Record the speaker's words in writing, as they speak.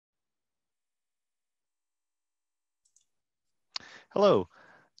Hello,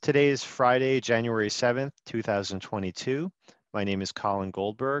 today is Friday, January 7th, 2022. My name is Colin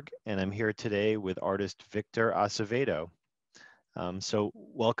Goldberg, and I'm here today with artist Victor Acevedo. So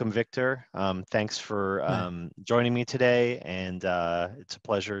welcome, Victor. Thanks for Hi. joining me today, and it's a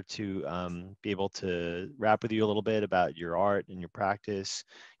pleasure to be able to rap with you a little bit about your art and your practice.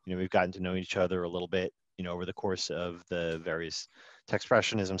 We've gotten to know each other a little bit, over the course of the various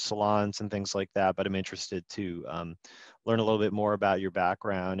Techspressionism salons and things like that, but I'm interested to learn a little bit more about your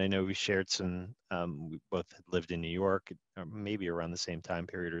background. I know we shared we both lived in New York, or maybe around the same time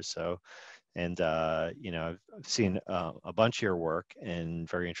period or so. And I've seen a bunch of your work and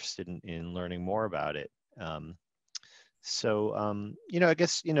very interested in learning more about it. I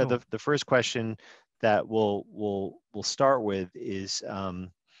guess Oh, the first question that we'll start with is, could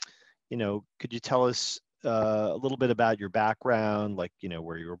you tell us a little bit about your background, like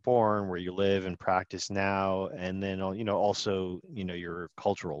where you were born, where you live and practice now, and then also your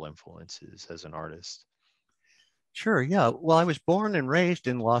cultural influences as an artist. sure. Yeah. Well, I was born and raised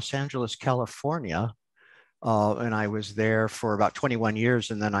in Los Angeles, California, and I was there for about 21 years,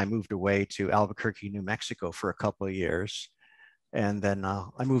 and then I moved away to Albuquerque, New Mexico for a couple of years, and then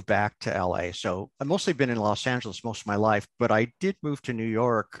I moved back to LA. So I've mostly been in Los Angeles most of my life, but I did move to New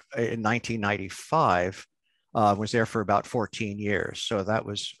York in 1995. Was there for about 14 years, so that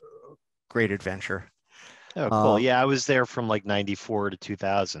was a great adventure. Oh, cool. Um, Yeah, I was there from like 94 to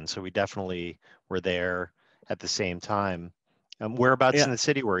 2000. So we definitely were there at the same time. Whereabouts yeah, in the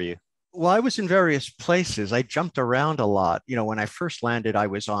city were you? well, I was in various places. I jumped around a lot. When I first landed, I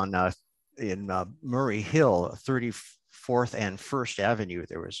was on in Murray Hill, 34th and First Avenue.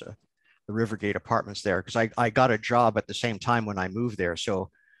 There was the Rivergate Apartments there because I got a job at the same time when I moved there. So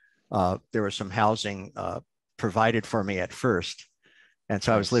there was some housing provided for me at first. And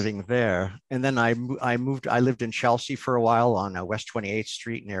so I was Nice. living there. And then I moved, I lived in Chelsea for a while on West 28th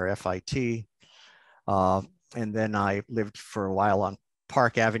Street near FIT. Uh, and then I lived for a while on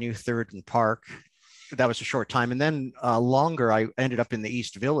Park Avenue, 3rd and Park. That was a short time. And then longer, I ended up in the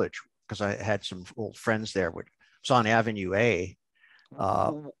East Village because I had some old friends there. It was on Avenue A.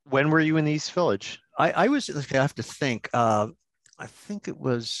 Uh, When were you in the East Village? I was, I have to think, I think it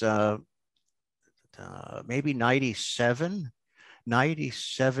was maybe 97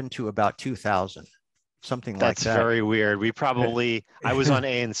 to about 2000, something like That's that. very weird. I was on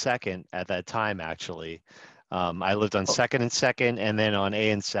A and Second at that time, actually. I lived on Oh, Second and Second, and then on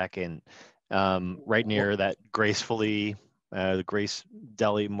A and Second, right well, near that the Grace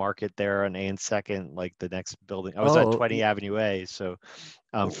Deli Market there on A and Second, like the next building. I was at oh, 20 Avenue A, so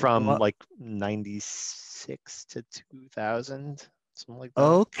from well, like 96 to 2000, something like that.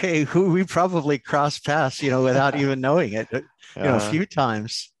 okay. We probably crossed paths, without even knowing it, a Uh-huh. few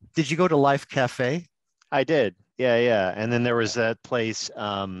times. Did you go to Life Cafe? I did. Yeah, yeah. And then there was that place.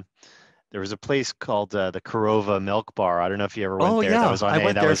 There was a place called the Korova Milk Bar. I don't know if you ever went Oh, there. That yeah. was on I A.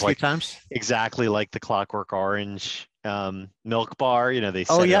 went That there a was few like times. exactly like the Clockwork Orange milk bar. They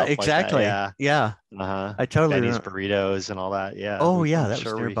Oh, set it yeah, up like that. exactly. Yeah. Yeah, Uh-huh. I totally Benny's remember. burritos and all that. Yeah. Oh, yeah, I'm that was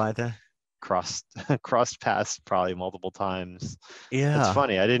sure we nearby there. crossed crossed paths probably multiple times. That's Yeah.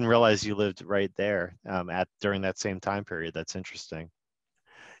 funny. I didn't realize you lived right there at during that same time period. That's interesting.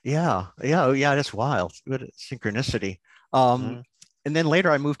 Yeah, yeah, oh, yeah. That's wild. Good synchronicity. Um, Mhm. and then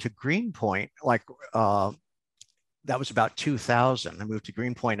later I moved to Greenpoint. Uh, that was about 2000. I moved to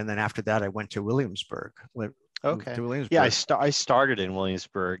Greenpoint, and then after that I went to Williamsburg. Moved Okay. to Yeah, Williamsburg. I started in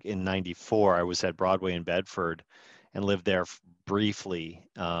Williamsburg in 94. I was at Broadway in Bedford and lived there briefly.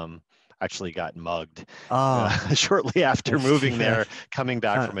 Actually got mugged Ah, shortly after moving yeah. there, coming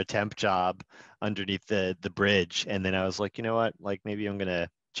back Uh, from a temp job underneath the bridge. And then I was like, you know what? Like maybe I'm gonna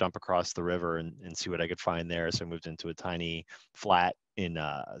jump across the river and see what I could find there. So I moved into a tiny flat in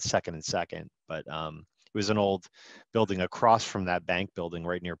Second and Second. But it was an old building across from that bank building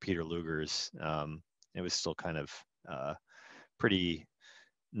right near Peter Luger's. It was still kind of pretty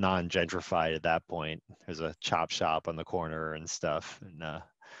non-gentrified at that point. There's a chop shop on the corner and stuff, and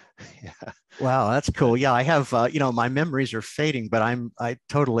yeah. wow, that's But cool. Yeah, I have. My memories are fading, but I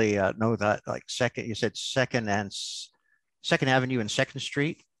totally know that. Like second, you said Second Avenue and Second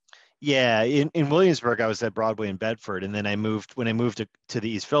Street. yeah, in Williamsburg, I was at Broadway in Bedford, and then when I moved to the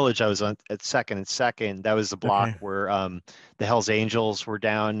East Village, I was at Second and Second. That was the block Okay. where the Hells Angels were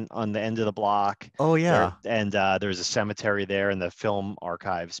down on the end of the block Oh there, yeah. and there was a cemetery there, and the Film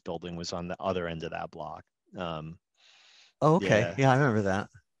Archives building was on the other end of that block. Um, Oh, okay. yeah. Yeah, I remember that.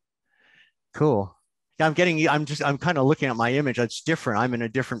 Cool. Yeah, I'm kind of looking at my image. It's different. I'm in a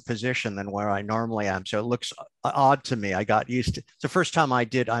different position than where I normally am. So it looks odd to me. I got used to it's the first time I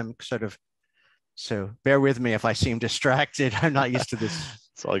did. I'm sort of So bear with me if I seem distracted. I'm not used to this.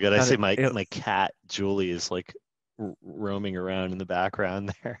 It's all good. I Kind see of, my cat Julie is like roaming around in the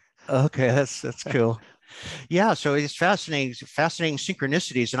background there. okay, that's cool. Yeah, so it's fascinating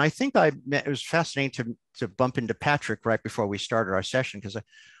synchronicities, and I think it was fascinating to bump into Patrick right before we started our session because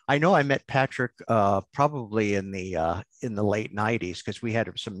I know I met Patrick probably in the late '90s because we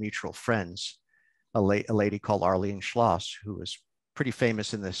had some mutual friends, a lady called Arlene Schloss who was pretty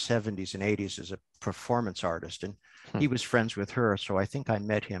famous in the '70s and '80s as a performance artist, and he was friends with her, so I think I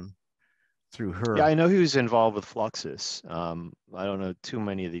met him through Yeah, her. I know he was involved with Fluxus. I don't know too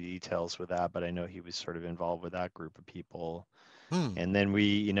many of the details with that, but I know he was sort of involved with that group of people. Hmm. And then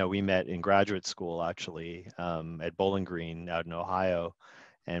we met in graduate school actually at Bowling Green out in Ohio,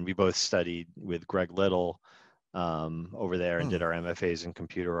 and we both studied with Greg Little over there and Hmm. did our MFAs in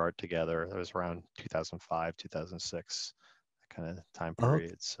computer art together. That was around 2005, 2006, that kind of time Oh,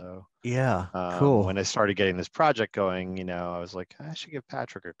 period. So yeah, cool. when I started getting this project going, I was like, I should give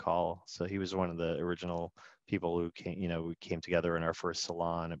Patrick a call. So he was one of the original people who came, we came together in our first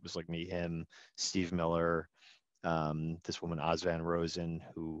salon. It was like me, him, Steve Miller, this woman, Oz Van Rosen,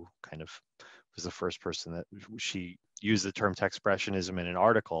 who kind of was the first person that she used the term Techspressionism in an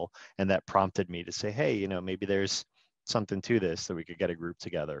article. And that prompted me to say, hey, maybe there's something to this that we could get a group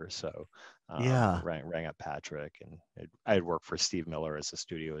together. So Yeah, rang up Patrick, and I had worked for Steve Miller as a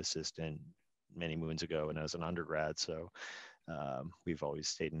studio assistant many moons ago when I was an undergrad. So we've always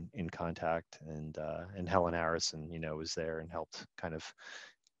stayed in contact, and Helen Harrison, was there and helped kind of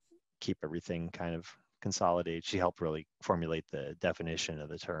keep everything kind of consolidated. She helped really formulate the definition of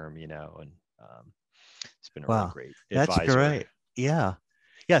the term, and it's been a really wow, great that's advisor. great. Yeah,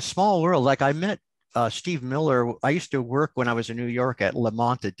 yeah, small world. Like I met Steve Miller. I used to work when I was in New York at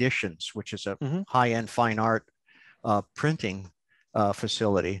Lamont Editions, which is a Mm-hmm. high-end fine art printing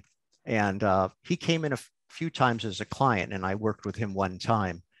facility, and he came in a few times as a client, and I worked with him one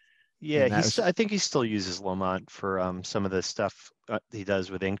time, Yeah, and that was I think he still uses Lomont for some of the stuff he does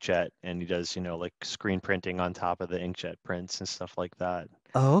with inkjet, and he does, like screen printing on top of the inkjet prints and stuff like that.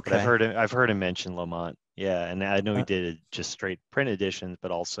 oh, But okay. I've heard him mention Lomont. Yeah, and I know he Uh, did just straight print editions,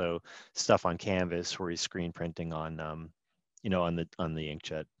 but also stuff on canvas where he's screen printing on on the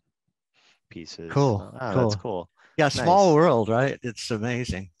inkjet pieces. cool, That's cool. cool. Yeah, small Nice. world, right? It's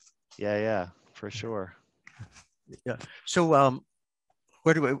amazing. Yeah, yeah, for sure. Yeah. So,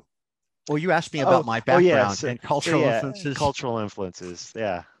 where do we? Well, you asked me about Oh, my oh background yes. and So cultural yeah, influences. cultural influences.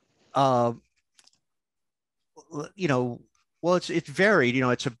 Yeah. Uh, you know, well, it's varied.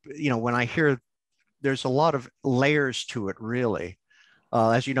 When I hear there's a lot of layers to it, really.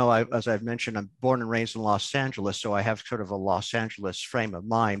 As you know, as I've mentioned, I'm born and raised in Los Angeles, so I have sort of a Los Angeles frame of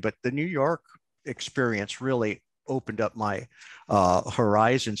mind. But the New York experience really opened up my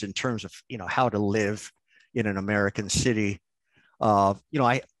horizons in terms of how to live in an American city.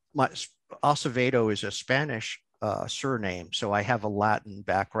 My Acevedo is a Spanish surname, so I have a Latin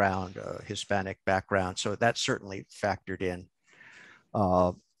background, a Hispanic background, so that certainly factored in.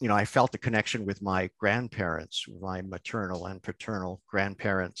 Uh, I felt the connection with my grandparents, my maternal and paternal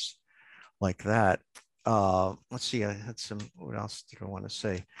grandparents, like that. Let's see, I had some, what else did I want to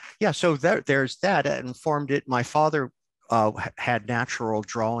say? Yeah, so there's that. It informed it. My father had natural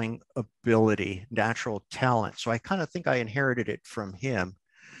drawing ability, natural talent. So I kind of think I inherited it from him.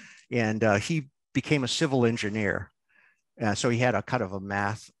 And he became a civil engineer. So he had a kind of a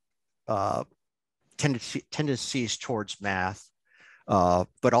math uh, tendencies towards math,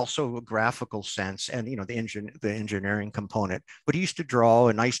 but also a graphical sense, and the engineering component. But he used to draw,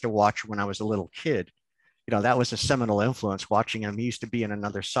 and I used to watch when I was a little kid. That was a seminal influence. Watching him, he used to be in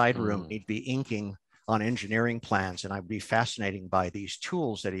another side room. Mm, He'd be inking on engineering plans, and I'd be fascinated by these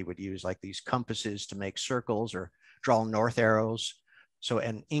tools that he would use, like these compasses to make circles or draw north arrows. So,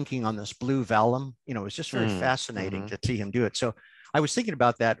 and inking on this blue vellum, it was just very fascinating mm-hmm. to see him do it. So, I was thinking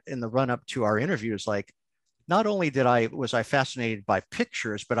about that in the run up to our interviews. Like, not only was I fascinated by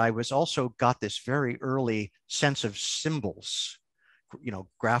pictures, but I was also got this very early sense of symbols,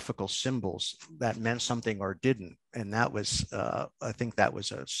 graphical symbols that meant something or didn't. And that was, I think that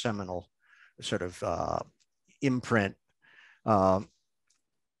was a seminal sort of imprint uh,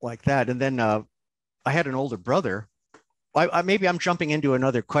 like that. And then I had an older brother. Maybe I'm jumping into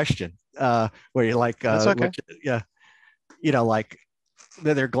another question where you're like, That's okay. yeah, like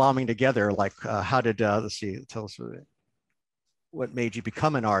they're glomming together. Like, how did, let's see, tell us what made you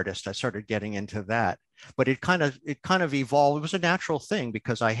become an artist. I started getting into that, but it kind of evolved. It was a natural thing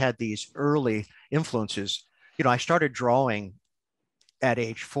because I had these early influences. I started drawing at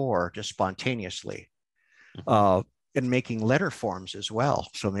age 4 just spontaneously. Mm-hmm. Uh, and making letter forms as well.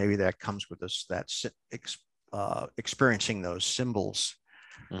 So maybe that comes with us, experiencing those symbols.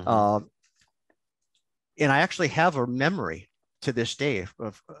 Mm-hmm. And I actually have a memory to this day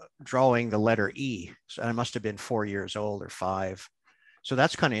of drawing the letter E. So I must have been 4 years old or 5. So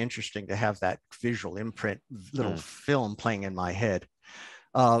that's kind of interesting to have that visual imprint, little film playing in my head.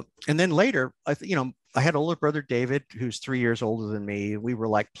 And then later, I had an older brother, David, who's 3 years older than me. We were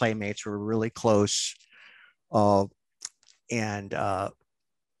like playmates. We were really close. And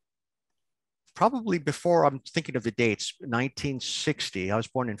probably before, I'm thinking of the dates, 1960, I was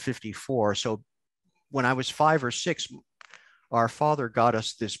born in 54. So when I was 5 or 6, our father got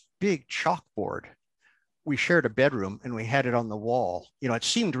us this big chalkboard. We shared a bedroom and we had it on the wall. It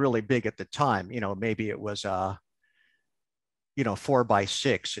seemed really big at the time. Maybe it was 4 by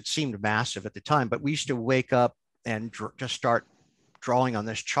 6. It seemed massive at the time, but we used to wake up and just start drawing on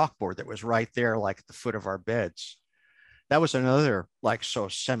this chalkboard that was right there, like at the foot of our beds. That was another like so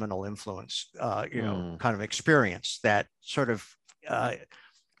seminal influence, kind of experience that sort of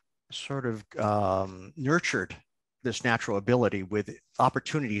nurtured this natural ability with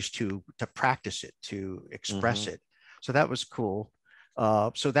opportunities to practice it, to express it. So that was cool.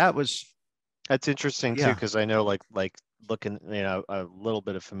 That's interesting too, yeah. because I know like looking, a little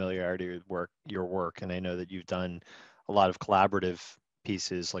bit of familiarity with your work, and I know that you've done a lot of collaborative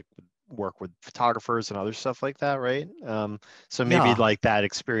pieces, like work with photographers and other stuff like that, right? So maybe Yeah. like that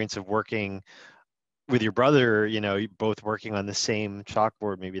experience of working with your brother, both working on the same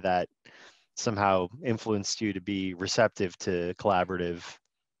chalkboard, maybe that somehow influenced you to be receptive to collaborative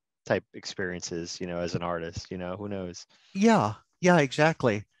type experiences, as an artist, who knows? Yeah,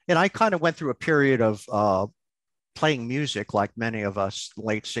 exactly. And I kind of went through a period of playing music like many of us,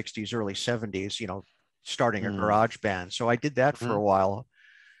 late 60s, early 70s, starting a garage band. So I did that for a while.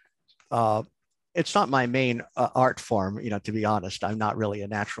 It's not my main art form, to be honest. I'm not really a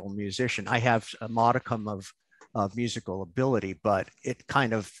natural musician. I have a modicum of musical ability, but it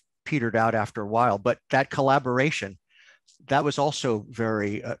kind of petered out after a while. But that collaboration, that was also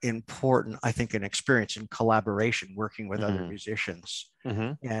very important, I think, an experience in collaboration, working with other musicians,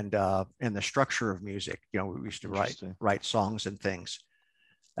 and the structure of music. We used to write songs and things,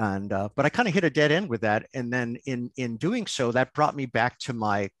 and but I kind of hit a dead end with that. And then in doing so, that brought me back to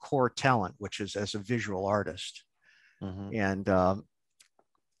my core talent, which is as a visual artist. And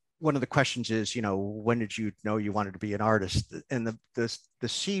one of the questions is, when did you know you wanted to be an artist? And the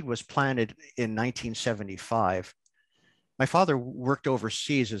seed was planted in 1975. My father worked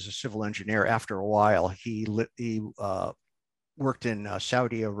overseas as a civil engineer. After a while, he worked in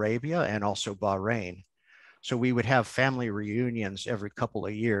Saudi Arabia and also Bahrain. So we would have family reunions every couple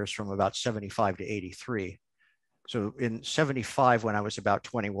of years from about 75 to 83. So in 75, when I was about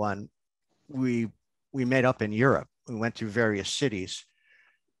 21, we met up in Europe. We went to various cities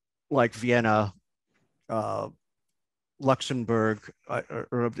like Vienna, Luxembourg.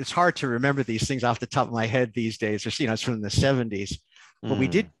 It's hard to remember these things off the top of my head these days. It's from the 70s. But we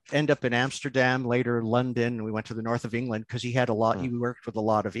did end up in Amsterdam, later London. We went to the north of England because he worked with a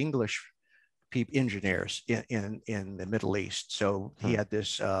lot of English engineers in the Middle East. So he had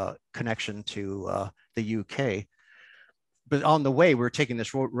this connection to the UK. But on the way, we were taking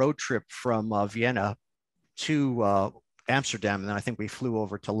this road trip from Vienna to Amsterdam. And then I think we flew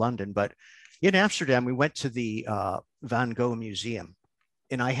over to London. But in Amsterdam, we went to the Van Gogh Museum.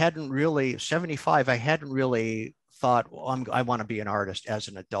 And I hadn't really thought, well, I want to be an artist as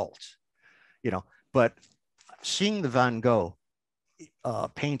an adult, but seeing the Van Gogh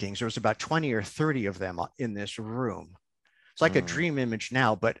paintings, there was about 20 or 30 of them in this room. It's like a dream image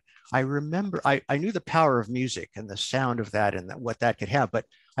now, but I remember I knew the power of music and the sound of that and what that could have, but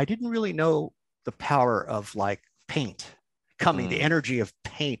I didn't really know the power of like paint coming, the energy of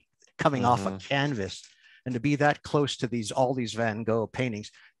paint coming off a canvas, and to be that close to all these Van Gogh paintings,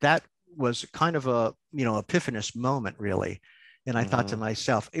 that was kind of a epiphanous moment, really. And I thought to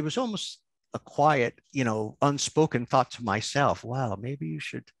myself, it was almost a quiet, unspoken thought to myself, wow, maybe you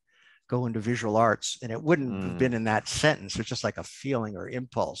should go into visual arts. And it wouldn't have been in that sentence. It's just like a feeling or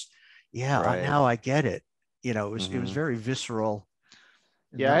impulse. Yeah, right. Now I get it. It was very visceral.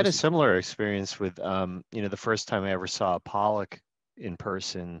 Yeah, I had a similar experience with the first time I ever saw Pollock in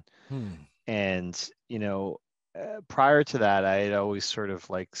person. And prior to that, I had always sort of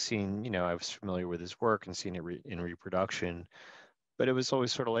like seen, I was familiar with his work and seen it in reproduction, but it was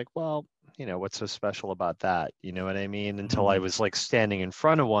always sort of like, well, what's so special about that? You know what I mean? Until I was like standing in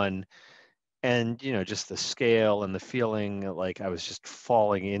front of one, and just the scale and the feeling like I was just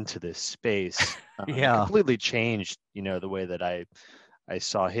falling into this space. Completely changed, the way that I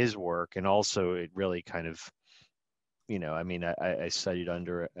saw his work, and also it really kind of you know, I mean, I studied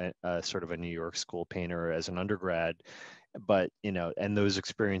under a sort of a New York school painter as an undergrad, but, you know, and those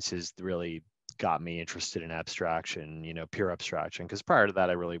experiences really got me interested in abstraction, you know, pure abstraction. Because prior to that,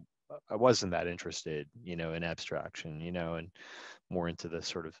 I wasn't that interested, you know, in abstraction, you know, and more into the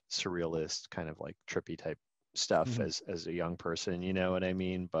sort of surrealist kind of like trippy type stuff Mhm. as a young person, you know what I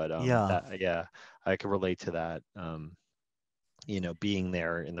mean? But Yeah. that, yeah, I can relate to that. You know, being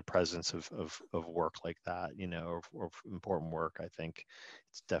there in the presence of work like that, you know, or important work, I think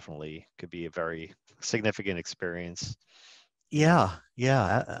it's definitely could be a very significant experience, you know. Yeah.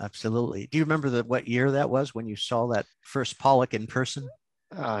 Yeah. Absolutely. Do you remember what year that was when you saw that first Pollock in person?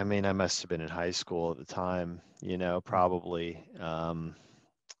 I mean, I must have been in high school at the time, you know, Mm. probably,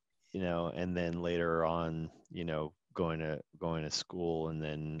 you know, and then later on, you know, going to school, and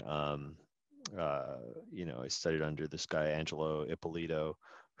then, uh, you know, I studied under this guy Angelo Ippolito,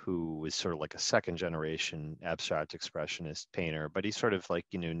 who was sort of like a second generation abstract expressionist painter, but he sort of like,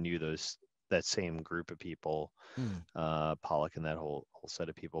 you know, knew that same group of people, Mm. Pollock and that whole set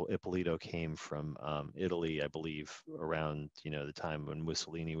of people. Ippolito came from Italy, I believe, around, you know, the time when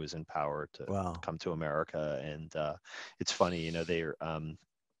Mussolini was in power to Wow. come to America. And it's funny, you know,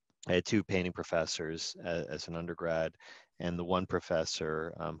 I had two painting professors as an undergrad, and the one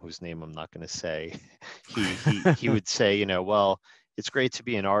professor, whose name I'm not going to say, he would say, you know, well, it's great to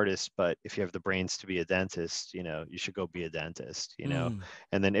be an artist, but if you have the brains to be a dentist, you know, you should go be a dentist, you know. Mm.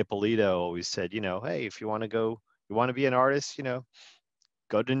 And then Ippolito always said, you know, hey, if you want to be an artist, you know,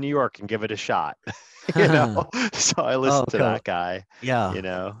 go to New York and give it a shot, you know. So I Oh, listened to cool. that guy, Yeah. you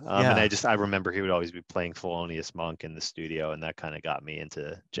know, and Yeah. I remember he would always be playing Thelonious Monk in the studio, and that kind of got me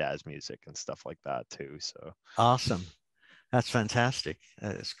into jazz music and stuff like that too. So Awesome. That's fantastic.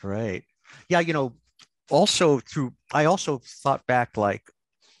 That is great. Yeah. I also thought back like,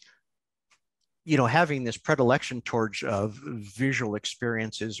 having this predilection towards visual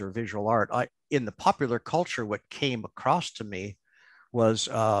experiences or visual art, in the popular culture, what came across to me was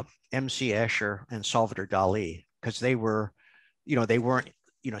MC Escher and Salvador Dali, because they weren't,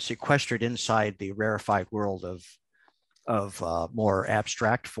 sequestered inside the rarefied world of more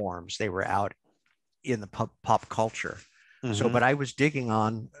abstract forms. They were out in the pop culture. So, hmm but I was digging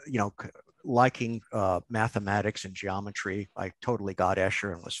on, liking mathematics and geometry. I totally got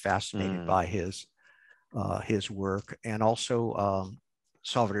Escher and was fascinated mm, by his work, and also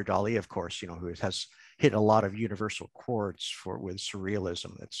Salvador Dali, of course, who has hit a lot of universal chords with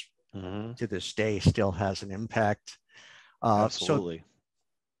surrealism. That's hmm to this day still has an impact. Uh, so absolutely.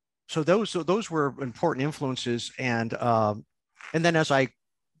 so those were important influences, and then as I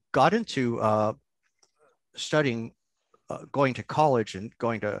got into studying, going to college and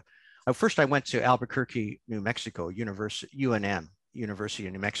going to first I went to Albuquerque, New Mexico, University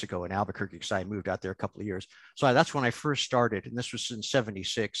of New Mexico in Albuquerque, because I moved out there a couple of years. So that's when I first started, and this was in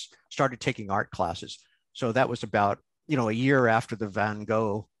 '76. Started taking art classes. So that was about a year after the Van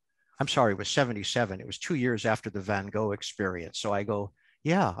Gogh. I'm sorry, it was '77. It was 2 years after the Van Gogh experience. So I go,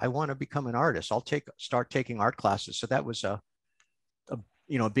 yeah, I want to become an artist. I'll start taking art classes. So that was a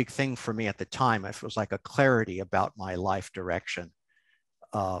a big thing for me at the time. It was like a clarity about my life direction.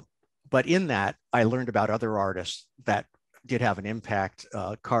 Uh, but in that, I learned about other artists that did have an impact: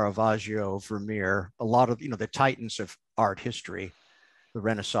 Caravaggio, Vermeer, a lot of the titans of art history, the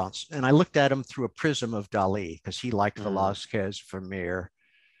Renaissance. And I looked at them through a prism of Dali, because he liked Mm, Velázquez, Vermeer,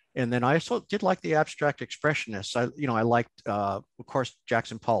 and then I also did like the abstract expressionists. I liked, of course,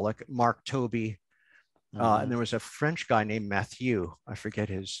 Jackson Pollock, Mark Tobey, and hmm there was a French guy named Mathieu. I forget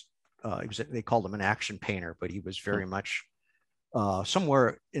they called him an action painter, but he was very much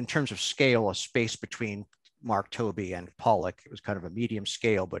somewhere in terms of scale, a space between Mark Tobey and Pollock. It was kind of a medium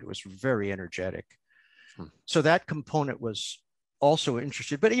scale, but it was very energetic. So that component was also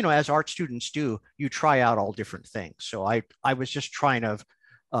interested. But as art students do, you try out all different things. So I was just trying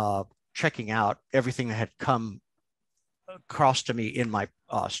to checking out everything that had come across to me in my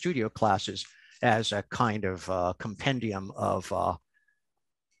studio classes as a kind of compendium of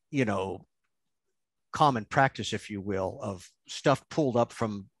you know common practice, if you will, of stuff pulled up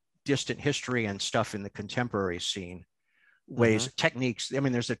from distant history and stuff in the contemporary scene, hmm ways, techniques. I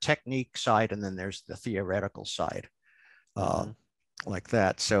mean, there's a technique side and then there's the theoretical side, uh, hmm like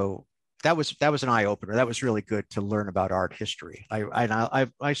that. So that was an eye opener. That was really good to learn about art history.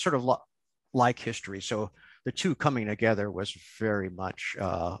 I sort of like history, so the two coming together was very much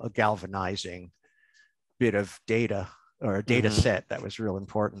a galvanizing bit of data, or a data hmm set that was real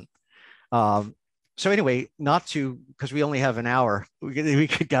important. Um, so anyway, not to, because we only have an hour.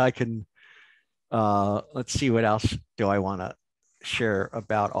 I can let's see, what else do I want to share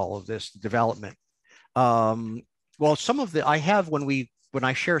about all of this development. Um, Well, some of the I have when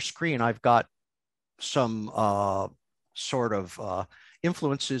I share screen, I've got some sort of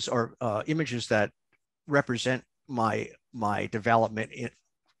influences or images that represent my development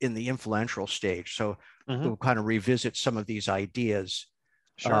in the influential stage. So we'll kind of revisit some of these ideas.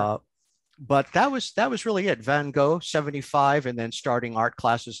 Sure. But that was really it. Van Gogh, 75, and then starting art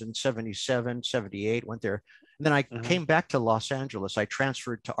classes in 77, 78, went there. And then I came back to Los Angeles. I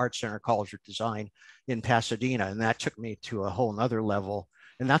transferred to Art Center College of Design in Pasadena, and that took me to a whole nother level.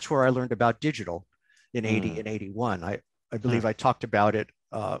 And that's where I learned about digital in 80 and 81. I believe I talked about it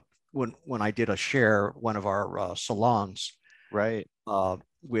when I did a share one of our salons Right.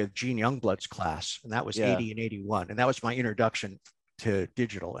 with Gene Youngblood's class, and that was Yeah. 80 and 81. And that was my introduction to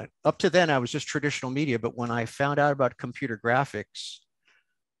digital. And up to then, I was just traditional media. But when I found out about computer graphics,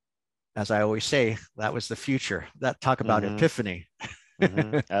 as I always say, that was the future. That talk about epiphany.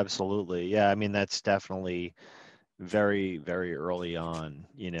 Absolutely. Yeah. I mean, that's definitely very, very early on,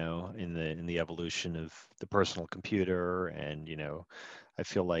 in the evolution of the personal computer. And, I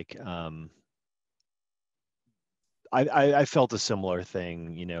feel like I felt a similar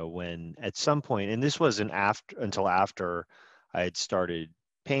thing, when at some point, and this wasn't until after I had started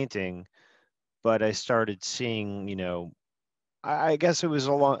painting, but I started seeing, I guess it was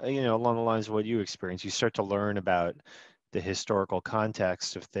along the lines of what you experienced. You start to learn about the historical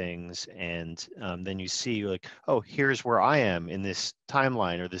context of things, and then you see like, oh, here's where I am in this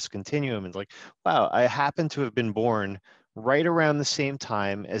timeline or this continuum, and like, wow, I happen to have been born right around the same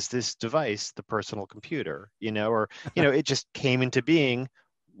time as this device, the personal computer, or it just came into being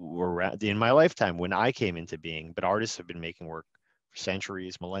around in my lifetime when I came into being. But artists have been making work for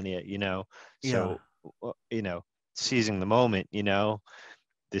centuries, millennia, Yeah. so seizing the moment,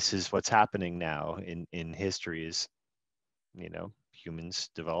 this is what's happening now in history is, humans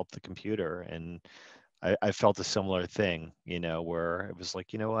developed the computer. And I felt a similar thing, where it was like,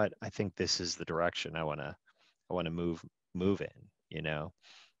 what, I think this is the direction I want to move in,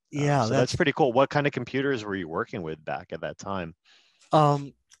 Yeah, so that's that's pretty cool. What kind of computers were you working with back at that time?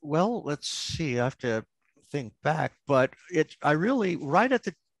 well, let's see. I have to think back, but I really right at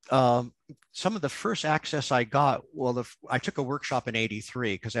the um, some of the first access I got. Well, I took a workshop in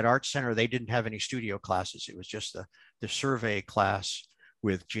 '83 because at Art Center they didn't have any studio classes. It was just the survey class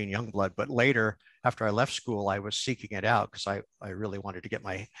with Gene Youngblood. But later, after I left school, I was seeking it out because I really wanted to get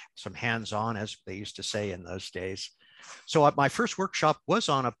some hands on, as they used to say in those days. So my first workshop was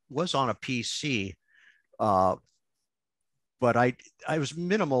on a PC. Uh, but I was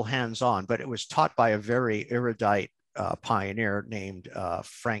minimal hands-on, but it was taught by a very erudite pioneer named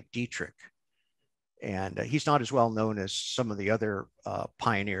Frank Dietrich. And he's not as well known as some of the other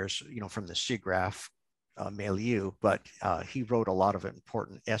pioneers, from the SIGGRAPH milieu, but he wrote a lot of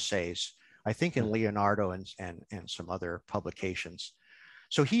important essays, I think in Leonardo and some other publications.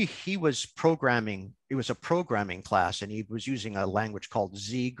 So he was programming. It was a programming class, and he was using a language called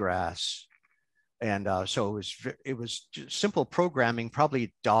ZGrass, and so it was just simple programming,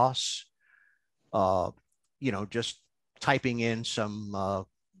 probably DOS, just typing in some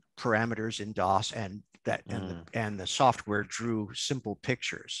parameters in DOS, and the software drew simple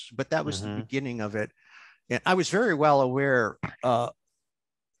pictures. But that was the beginning of it, and I was very well aware.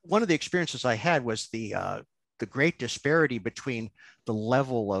 One of the experiences I had was the great disparity between the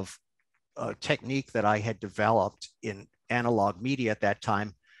level of technique that I had developed in analog media at that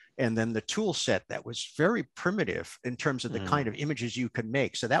time, and then the tool set that was very primitive in terms of the kind of images you could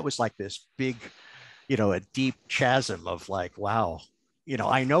make. So that was like this big, a deep chasm of like, wow,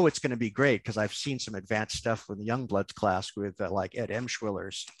 I know it's going to be great because I've seen some advanced stuff with the Youngblood's class with like Ed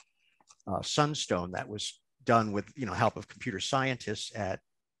Emschwiller's Sunstone that was done with, help of computer scientists at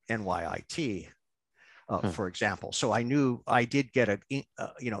NYIT. For example. So I knew I did get a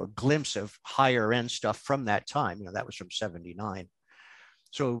glimpse of higher end stuff from that time. That was from '79.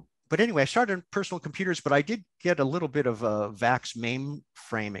 So, but anyway, I started in personal computers, but I did get a little bit of a VAX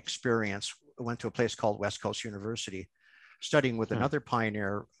mainframe experience. I went to a place called West Coast University, studying with another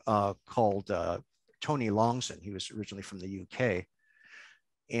pioneer called Tony Longson. He was originally from the UK.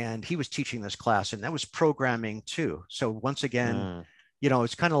 And he was teaching this class, and that was programming too. So once again,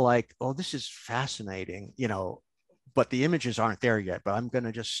 it's kind of like, oh, this is fascinating, but the images aren't there yet, but I'm going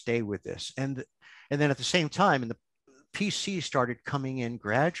to just stay with this. And then at the same time, and the PC started coming in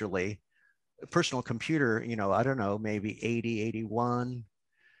gradually, personal computer, I don't know, maybe 80, 81,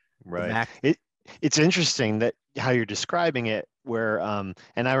 the Right. Mac. It's interesting that how you're describing it, where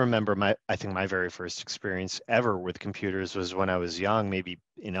and I remember I think my very first experience ever with computers was when I was young, maybe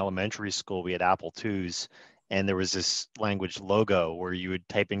in elementary school. We had Apple IIs, and there was this language Logo where you would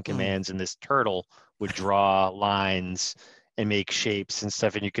type in commands, and this turtle would draw lines and make shapes and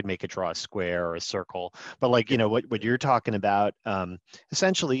stuff, and you could make it draw a square or a circle. But like, you know, what you're talking about,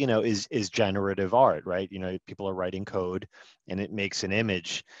 essentially, you know, is generative art, right? You know, people are writing code and it makes an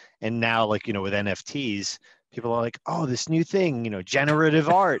image. And now, like, you know, with NFTs, people are like, oh, this new thing, you know, generative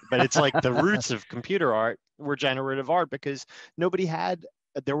art. But it's like the roots of computer art were generative art because nobody had,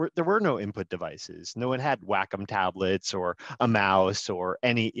 there were no input devices. No one had Wacom tablets or a mouse or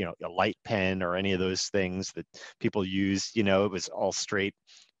any, you know, a light pen or any of those things that people used. You know, it was all straight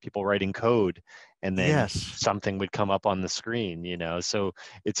people writing code, and then Yes. something would come up on the screen, you know. So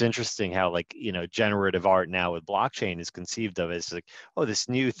it's interesting how, like, you know, generative art now with blockchain is conceived of as like, oh, this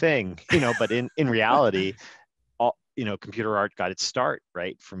new thing, you know, but in reality, all, you know, computer art got its start,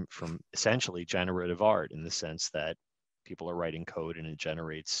 right, from essentially generative art, in the sense that people are writing code and it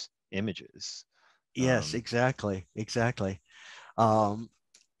generates images. Yes, exactly. Exactly. Um,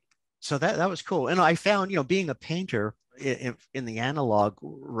 so that was cool. And I found, you know, being a painter in the analog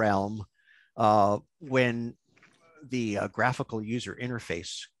realm, when the graphical user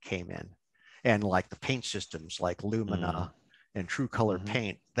interface came in, and like the paint systems like Mm, Lumina and True Color mhm,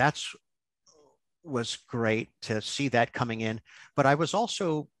 Paint, that's was great to see that coming in. But I was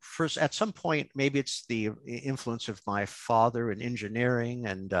also first at some point, maybe it's the influence of my father in engineering,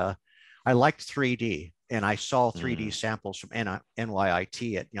 and I liked 3D, and I saw 3D mm, samples from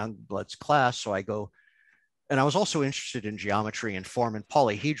NYIT at Youngblood's class. So I go, and I was also interested in geometry and form and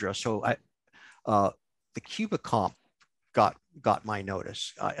polyhedra. So uh, the Cubicomp got my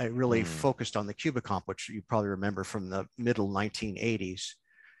notice. I really mm, focused on the Cubicomp, which you probably remember from the middle 1980s.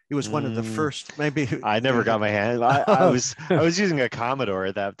 It was one of the mm. first, maybe. I never got my hand. I was using a Commodore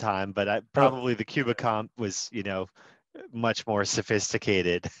at that time, but probably the Cubicomp was, you know, much more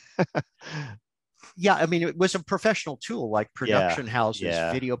sophisticated. Yeah, I mean, it was a professional tool. Like Yeah, production houses, yeah,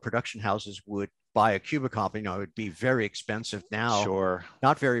 video production houses would buy a Cubicomp. You know, it would be very expensive now, sure.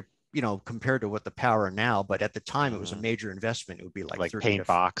 not very, you know, compared to what the power now, but at the time it was a Mm. major investment. It would be like Like 30 to.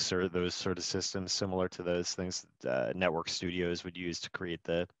 Paintbox or those sort of systems, similar to those things that network studios would use to create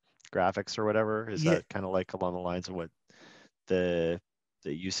the graphics or whatever. Is Yeah. that kind of like along the lines of what the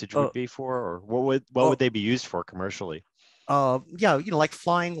the usage Uh, would be for, or what would oh, they be used for commercially? yeah, you know, like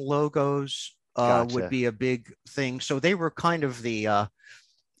flying logos would Gotcha. be a big thing. So they were kind of the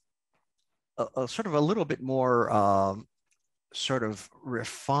sort of a little bit more sort of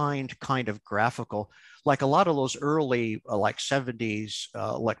refined kind of graphical, like a lot of those early like 70s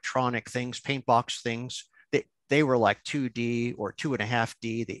electronic things, paint box things. They were like 2D or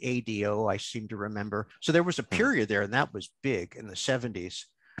 2.5D, the ADO, I seem to remember. So there was a Hmm. period there, and that was big in the 70s.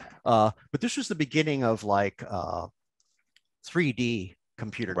 But this was the beginning of like 3D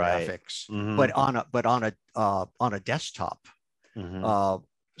computer Right. graphics, Mm-hmm. but on a desktop. Mm-hmm. Uh,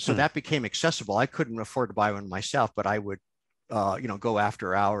 so Hmm. that became accessible. I couldn't afford to buy one myself, but I would, you know, go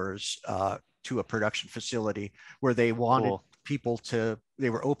after hours to a production facility where they wanted Cool. people to. They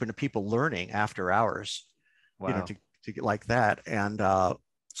were open to people learning after hours, you know, Wow. to get like that. And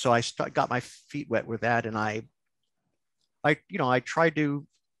so got my feet wet with that, and I tried to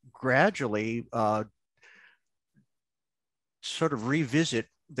gradually sort of revisit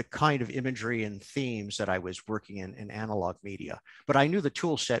the kind of imagery and themes that I was working in analog media. But I knew the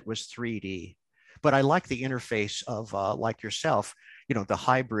tool set was 3D. But I like the interface of, like yourself, you know, the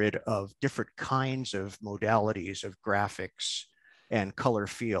hybrid of different kinds of modalities of graphics and color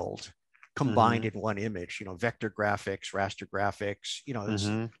field combined Mm-hmm. in one image, you know, vector graphics, raster graphics, you know,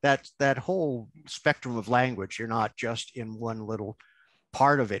 Mm-hmm. that whole spectrum of language. You're not just in one little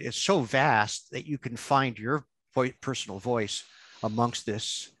part of it. It's so vast that you can find your personal voice amongst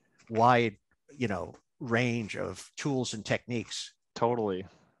this wide, you know, range of tools and techniques. Totally.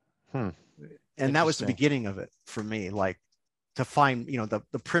 Hmm. And that was the Interesting. beginning of it for me, like to find, you know, the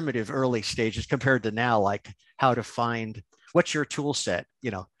primitive early stages compared to now, like how to find what's your tool set,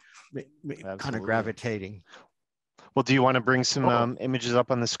 you know, kind of Absolutely. gravitating. Well, do you want to bring some Oh, images up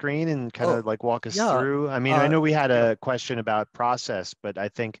on the screen and kind oh, of like walk us yeah. through? I mean, I Uh, know we had yeah. a question about process, but I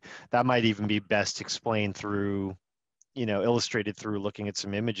think that might even be best explained through, you know, illustrated through looking at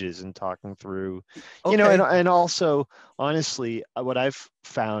some images and talking through, you know, and Okay. also honestly, what I've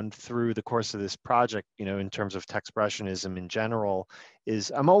found through the course of this project, you know, in terms of Techspressionism in general,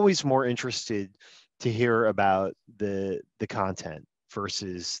 is I'm always more interested to hear about the content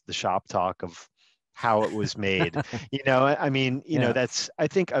versus the shop talk of how it was made. You know, I mean, you know, Yeah. that's, I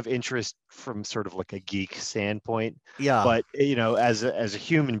think, of interest from sort of like a geek standpoint, Yeah. but you know, as a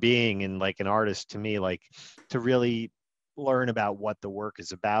human being and like an artist, to me, like, to really learn about what the work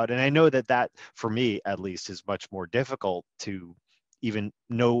is about. And I know that for me at least is much more difficult to even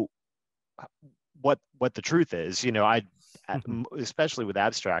know what the truth is. Especially with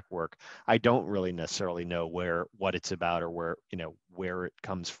abstract work, I don't really necessarily know what it's about, or where it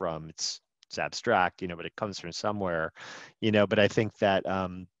comes from. It's abstract, but it comes from somewhere, but I think that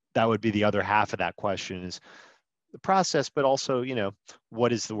that would be the other half of that question, is the process, but also,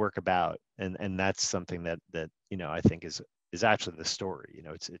 what is the work about? And that's something that I think is actually the story.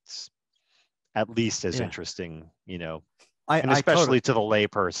 It's at least as Yeah. interesting, and I totally. especially to the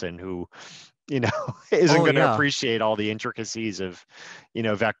layperson who, you know, isn't Oh going to yeah. appreciate all the intricacies of,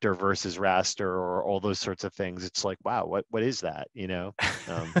 vector versus raster or all those sorts of things. It's like, wow, what is that?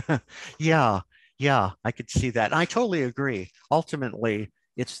 Um, Yeah, yeah, I could see that. And I totally agree. Ultimately,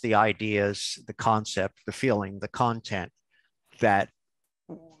 it's the ideas, the concept, the feeling, the content that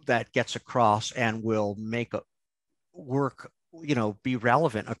gets across and will make a work, be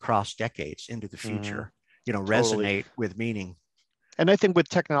relevant across decades into the mhm, future, totally. resonate with meaning. And I think with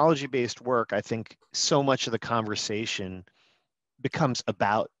technology-based work, I think so much of the conversation becomes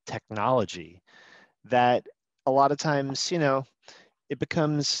about technology that a lot of times, it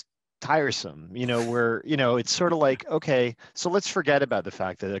becomes tiresome, where, it's sort of like, okay, so let's forget about the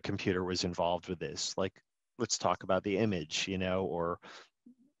fact that a computer was involved with this. Like, let's talk about the image, or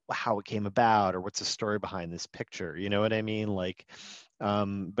how it came about, or what's the story behind this picture. You know what I mean? Like,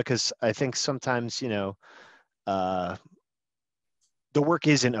 because I think sometimes, uh, the work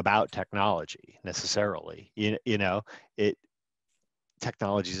isn't about technology necessarily. It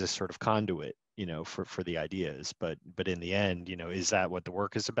technology is a sort of conduit, for the ideas. But in the end, is that what the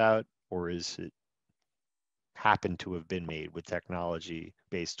work is about, or is it happen to have been made with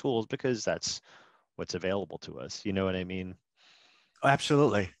technology-based tools because that's what's available to us? You know what I mean?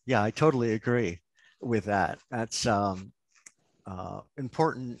 Absolutely. Yeah, I totally agree with that. That's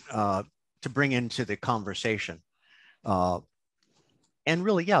important to bring into the conversation. Uh, and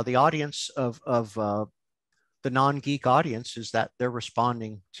really, yeah, the audience of the non-geek audience is that they're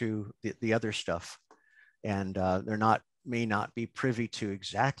responding to the other stuff, and they're not may not be privy to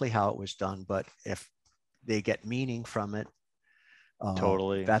exactly how it was done, but if they get meaning from it,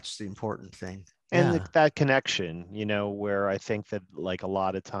 Totally. that's the important thing. And Yeah. that connection, where I think that, like, a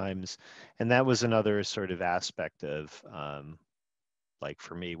lot of times, and that was another sort of aspect of, like,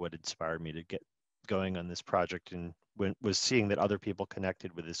 for me, what inspired me to get going on this project, and when was seeing that other people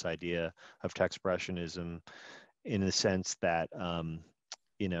connected with this idea of Techspressionism, in the sense that,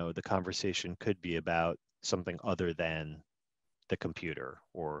 the conversation could be about something other than the computer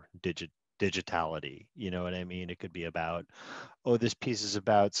or digitality. You know what I mean? It could be about, oh, this piece is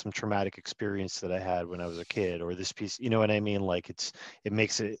about some traumatic experience that I had when I was a kid, or this piece, you know what I mean? Like, it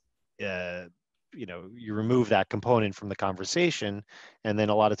makes it, uh, you remove that component from the conversation, and then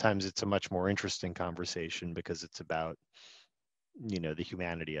a lot of times it's a much more interesting conversation because it's about, the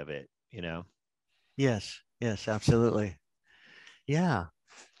humanity of it. Yes. Yes. Absolutely. Yeah. All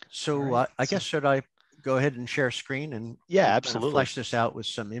So right. I So guess should I go ahead and share screen and yeah, we'll kind of absolutely. flesh this out with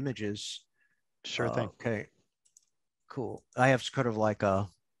some images. Sure thing. Okay. Cool. I have sort of like a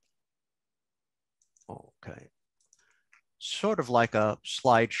okay, sort of like a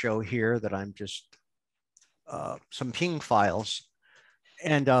slideshow here that I'm just some ping files.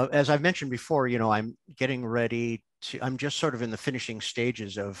 And as I've mentioned before, I'm getting ready to. I'm just sort of in the finishing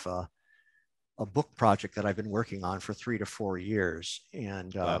stages of a book project that I've been working on for 3 to 4 years,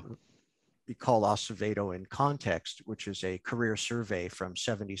 and Wow. we call Acevedo in Context, which is a career survey from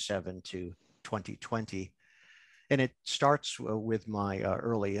 77 to 2020. And it starts with my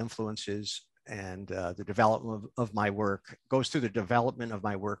early influences and the development of my work, goes through the development of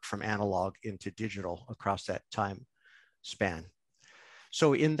my work from analog into digital across that time span.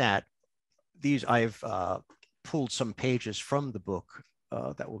 So in that, I've pulled some pages from the book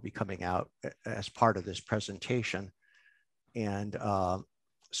that will be coming out as part of this presentation. And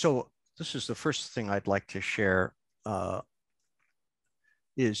so this is the first thing I'd like to share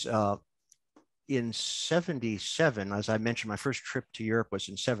is in 77, as I mentioned, my first trip to Europe was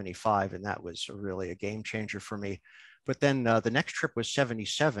in 75, and that was really a game changer for me. But then the next trip was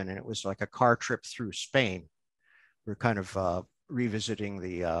 77, and it was like a car trip through Spain. We're kind of revisiting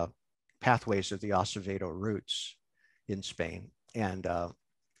the pathways of the Acevedo routes in Spain. And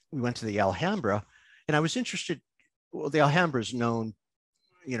we went to the Alhambra, and I was interested. Well, the Alhambra is known,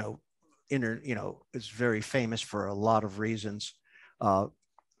 you know, is very famous for a lot of reasons. Uh,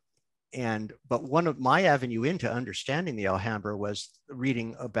 but one of my avenue into understanding the Alhambra was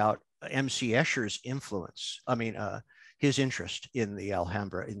reading about M.C. Escher's influence. I mean, his interest in the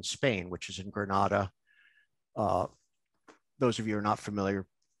Alhambra in Spain, which is in Granada. Uh, those of you who are not familiar,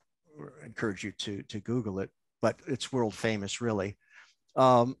 I encourage you to Google it, but it's world famous, really.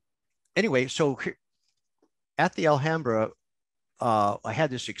 Um, anyway, so at the Alhambra, I had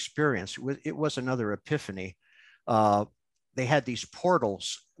this experience. It was another epiphany. They had these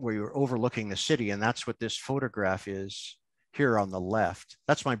portals where you were overlooking the city, and that's what this photograph is here on the left.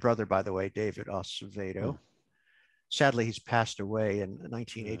 That's my brother, by the way, David Acevedo. Sadly, he's passed away in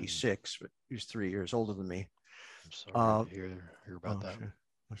 1986, but he was 3 years older than me. I'm sorry to hear about that. Sure.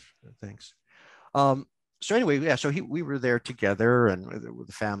 Thanks. So anyway, yeah, so we were there together and with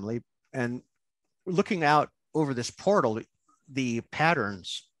the family, and looking out over this portal, the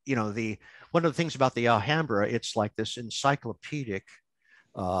patterns, one of the things about the Alhambra, it's like this encyclopedic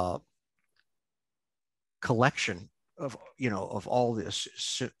collection of all this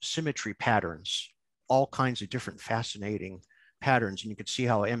symmetry patterns, all kinds of different fascinating patterns. And you could see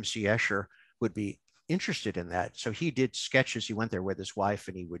how M.C. Escher would be interested in that. So he did sketches. He went there with his wife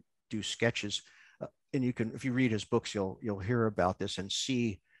and he would do sketches. And you can, if you read his books, you'll hear about this and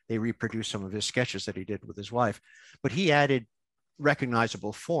see they reproduce some of his sketches that he did with his wife. But he added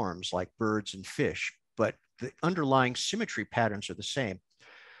recognizable forms like birds and fish, but the underlying symmetry patterns are the same.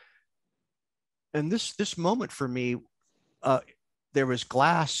 And this moment for me, there was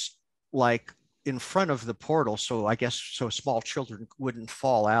glass like in front of the portal, so I guess so small children wouldn't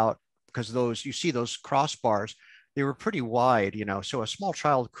fall out, because you see those crossbars, they were pretty wide, so a small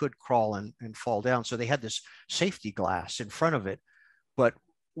child could crawl and fall down. So they had this safety glass in front of it. But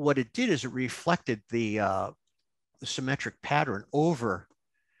what it did is it reflected the symmetric pattern over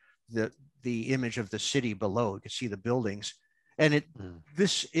the image of the city below. You can see the buildings. And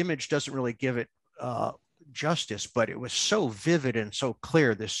this image doesn't really give it justice, but it was so vivid and so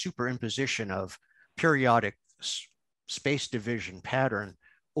clear, this superimposition of periodic space division pattern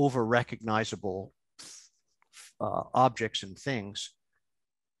over recognizable objects and things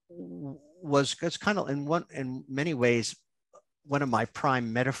it's kind of in many ways one of my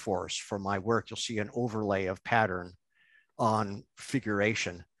prime metaphors for my work. You'll see an overlay of pattern on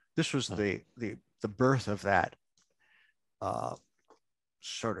figuration. This was the birth of that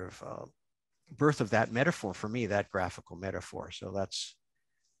birth of that metaphor for me, that graphical metaphor. So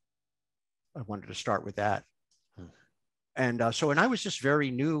I wanted to start with that. And so I was just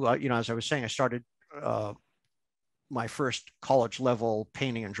very new, as I was saying, I started my first college level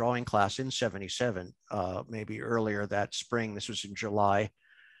painting and drawing class in 77, maybe earlier that spring. This was in July.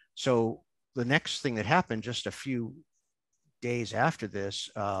 So the next thing that happened just a few days after this,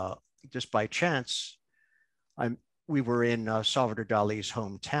 just by chance, we were in Salvador Dali's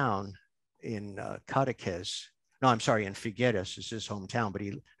hometown in Cadaqués. No, I'm sorry, in Figueres is his hometown, but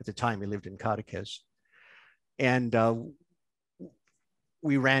at the time he lived in Cadaqués. And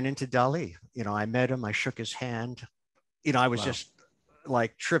we ran into Dali. I met him, I shook his hand. I was just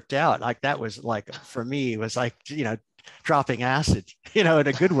like tripped out. Like that was like, for me, it was like, dropping acid, in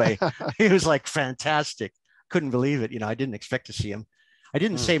a good way. He was like fantastic. Couldn't believe it. I didn't expect to see him. I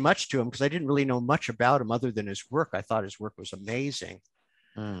didn't say much to him because I didn't really know much about him other than his work. I thought his work was amazing.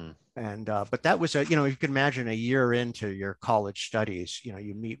 And but that was you can imagine a year into your college studies,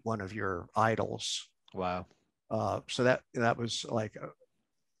 you meet one of your idols. Wow. So that was like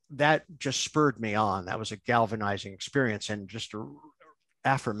that just spurred me on. That was a galvanizing experience and just a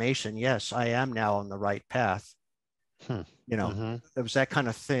affirmation. Yes, I am now on the right path. It was that kind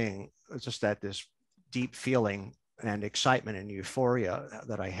of thing. It was just this deep feeling and excitement and euphoria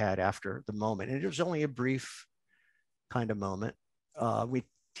that I had after the moment. And it was only a brief kind of moment.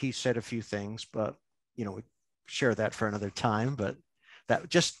 He said a few things, but we share that for another time. But that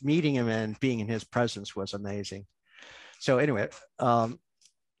just meeting him and being in his presence was amazing. So anyway,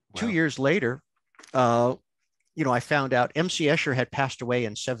 2 years later, I found out M.C. Escher had passed away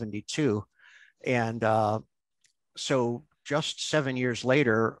in 72. And so just 7 years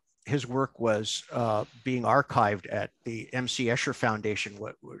later, his work was being archived at the M.C. Escher Foundation,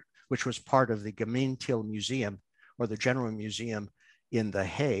 which was part of the Gemeente Museum, or the General Museum in The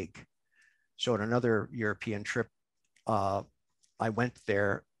Hague. So on another European trip, I went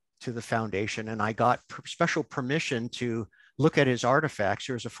there to the foundation and I got special permission to look at his artifacts.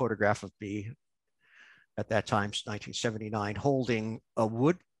 Here's a photograph of me at that time, 1979, holding a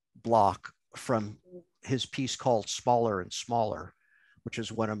wood block from his piece called Smaller and Smaller, which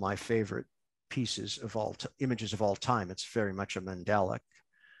is one of my favorite pieces of images of all time. It's very much a mandalic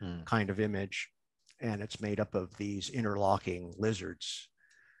kind of image. And it's made up of these interlocking lizards.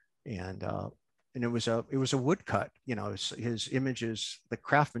 And it was a woodcut, his images, the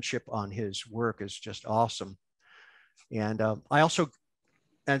craftsmanship on his work is just awesome. And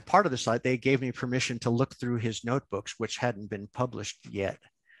and part of the site, they gave me permission to look through his notebooks, which hadn't been published yet.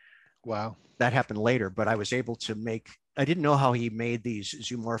 Wow. That happened later, but I was able to make, I didn't know how he made these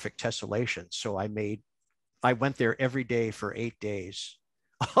zoomorphic tessellations. So I went there every day for 8 days,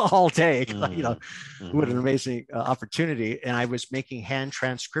 all day, you know, Mm. what an Mm-hmm. amazing opportunity. And I was making hand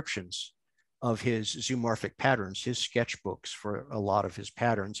transcriptions of his zoomorphic patterns, his sketchbooks for a lot of his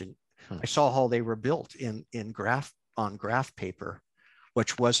patterns. And Hmm. I saw how they were built on graph paper,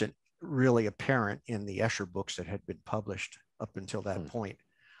 which wasn't really apparent in the Escher books that had been published up until that Hmm. point.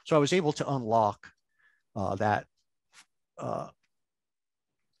 So I was able to unlock uh, that uh,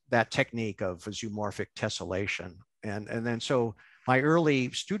 that technique of zoomorphic tessellation. And then so my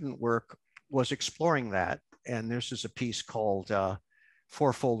early student work was exploring that. And this is a piece called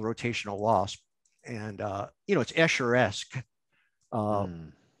Fourfold Rotational Wasp. And, you know, it's Escher-esque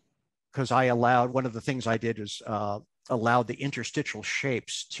Mm. because I allowed, one of the things I did is allowed the interstitial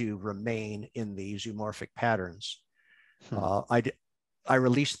shapes to remain in the zoomorphic patterns. Hmm. I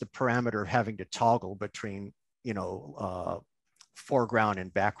released the parameter of having to toggle between, you know, foreground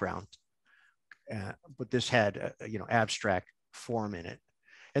and background. But this had, you know, abstract form in it.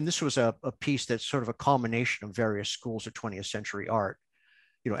 And this was a piece that's sort of a combination of various schools of 20th century art,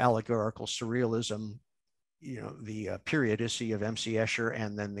 you know, allegorical surrealism, you know, the periodicity of M.C. Escher,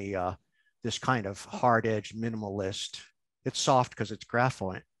 and then the this kind of hard edge minimalist. It's soft because it's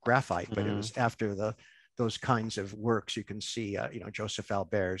graphite, but it Mm-hmm. was after those kinds of works. You can see, you know, Joseph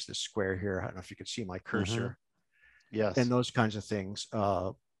Albert's this square here. I don't know if you can see my Mm-hmm. cursor, and Yes. those kinds of things.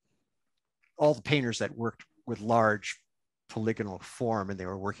 All the painters that worked with large polygonal form, and they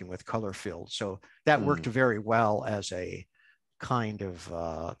were working with color fields. So that worked Mm. very well as a kind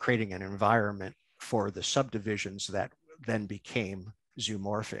of creating an environment for the subdivisions that then became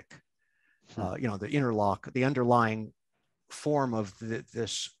zoomorphic. Hmm. You know, the underlying form of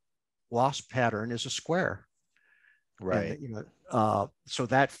this wasp pattern is a square. And, Right. you know, so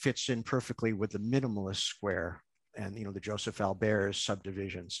that fits in perfectly with the minimalist square and, you know, the Joseph Albert's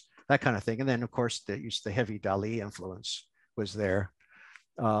subdivisions, that kind of thing. And then, of course, the heavy Dali influence was there.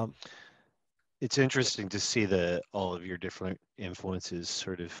 Um, It's interesting to see the all of your different influences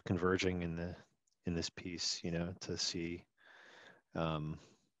sort of converging in this piece, you know, to see um,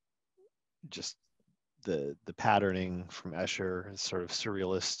 just the patterning from Escher, sort of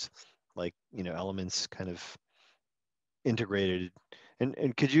surrealist, like, you know, elements kind of integrated.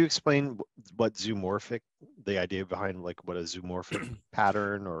 And could you explain what zoomorphic, the idea behind like what a zoomorphic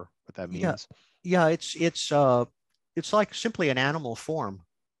pattern or what that yeah, means? yeah, it's like simply an animal form,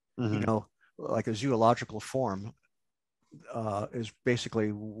 you Hmm. know, like a zoological form is basically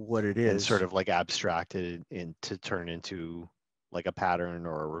what it And sort is. of like abstracted in to turn into like a pattern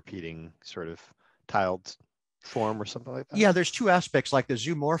or a repeating sort of tiled form or something like that. Yeah, there's two aspects. Like the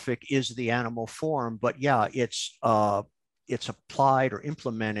zoomorphic is the animal form, but yeah, it's applied or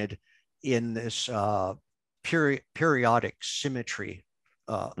implemented in this periodic symmetry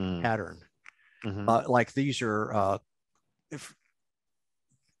Mm. pattern. Hmm. Like these are if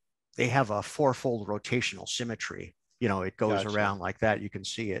they have a fourfold rotational symmetry. You know, it goes Gotcha. around like that. You can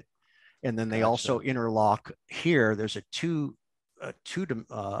see it, and then they also Gotcha. interlock here. There's a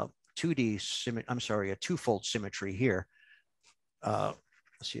I'm sorry, a twofold symmetry here. Let's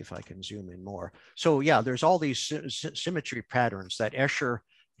see if I can zoom in more. So yeah, there's all these symmetry patterns that Escher,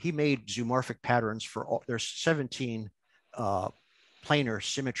 he made zoomorphic patterns for all, there's 17 uh, planar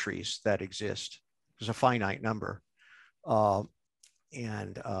symmetries that exist. There's a finite number. Uh,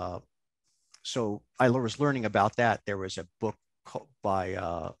 and so I was learning about that. There was a book by,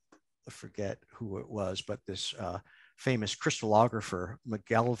 I forget who it was, but this famous crystallographer,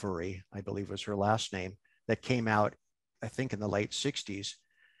 McGelvery, I believe was her last name, that came out, I think in the late 60s.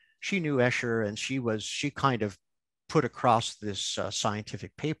 She knew Escher, and she kind of put across this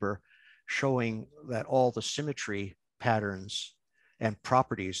scientific paper showing that all the symmetry patterns and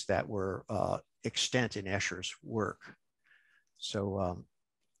properties that were extant in Escher's work. So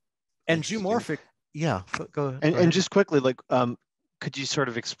and Interesting. zoomorphic, yeah, And go ahead. just quickly, like, could you sort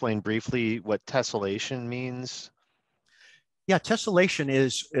of explain briefly what tessellation means? Yeah, tessellation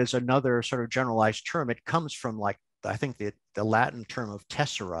is another sort of generalized term. It comes from, like, I think the Latin term of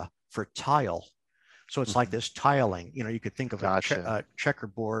tessera for tile. So it's like Hmm. this tiling. You know, you could think of Gotcha. a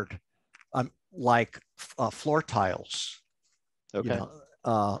checkerboard like floor tiles. You Okay.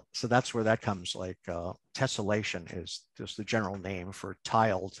 know, so that's where that comes. Like tessellation is just the general name for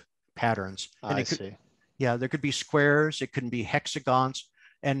tiled patterns, and I it could, see. yeah, there could be squares, it can be hexagons,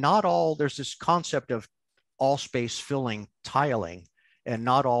 and not all. There's this concept of all space filling tiling, and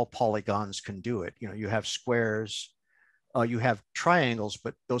not all polygons can do it. You know, you have squares, you have triangles,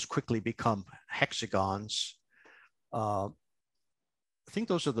 but those quickly become hexagons. Uh, think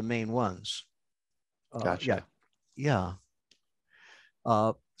those are the main ones. Yeah, Gotcha. yeah.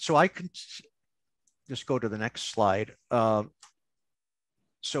 So I can just go to the next slide.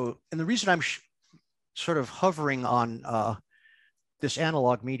 So, and the reason I'm sort of hovering on this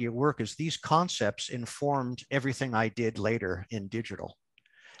analog media work is these concepts informed everything I did later in digital.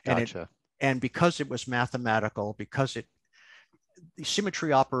 Gotcha. And because it was mathematical, because the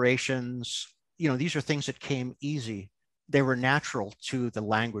symmetry operations, these are things that came easy. They were natural to the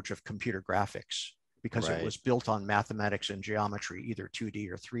language of computer graphics because it Right. was built on mathematics and geometry, either 2D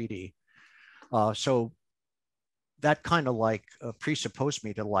or 3D. So that kind of like presupposed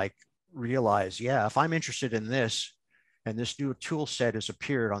me to like realize, yeah, if I'm interested in this and this new tool set has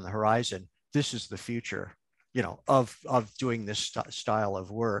appeared on the horizon, this is the future, of doing this style of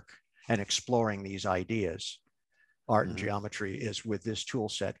work and exploring these ideas. Art and Mm-hmm. geometry is with this tool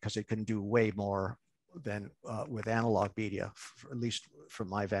set because it can do way more than with analog media, at least from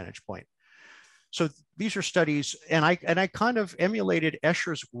my vantage point. So these are studies, and I kind of emulated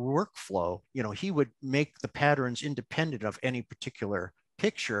Escher's workflow. He would make the patterns independent of any particular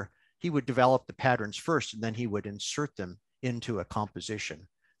picture. He would develop the patterns first, and then he would insert them into a composition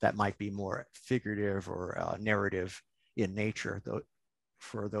that might be more figurative or narrative in nature. Though,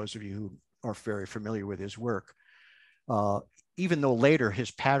 for those of you who are very familiar with his work, even though later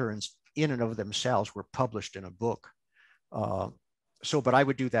his patterns in and of themselves were published in a book. But I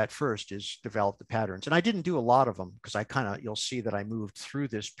would do that first, is develop the patterns. And I didn't do a lot of them because you'll see that I moved through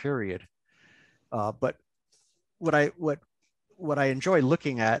this period. But what I enjoy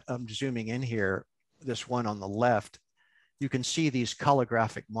looking at, I'm zooming in here, this one on the left, you can see these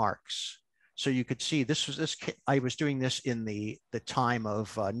calligraphic marks. So you could see I was doing this in the time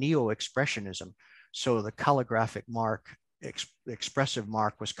of neo-expressionism. So the calligraphic mark, expressive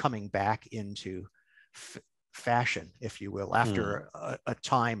mark, was coming back into fashion, if you will, after a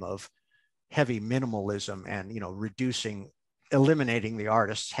time of heavy minimalism and eliminating the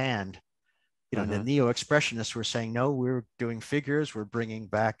artist's hand. The neo-expressionists were saying, no, we're doing figures, we're bringing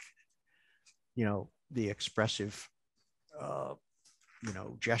back the expressive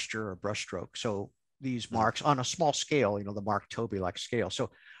gesture or brushstroke. So these marks on a small scale, the Mark Tobey-like scale. So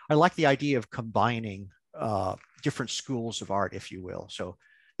I like the idea of combining different schools of art, if you will. So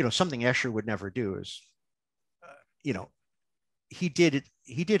something Escher would never do is he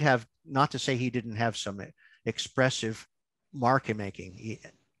did have, not to say he didn't have some expressive mark making.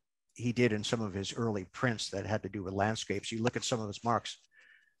 He did in some of his early prints that had to do with landscapes. You look at some of his marks,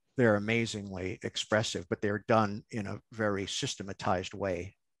 they're amazingly expressive, but they're done in a very systematized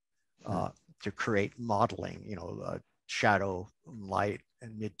way to create modeling, shadow, light,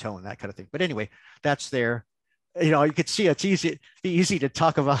 and mid-tone, that kind of thing. But anyway, that's there. You could see it's easy to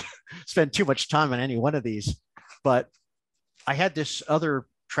talk about, spend too much time on any one of these. But I had this other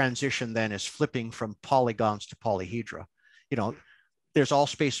transition then, is flipping from polygons to polyhedra. There's all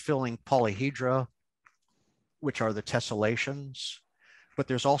space filling polyhedra, which are the tessellations, but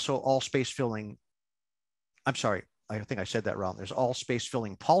there's also all space filling, I'm sorry, I think I said that wrong. There's all space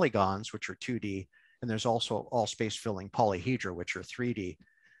filling polygons, which are 2D, and there's also all space filling polyhedra, which are 3D.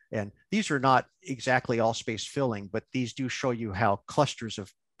 And these are not exactly all space filling, but these do show you how clusters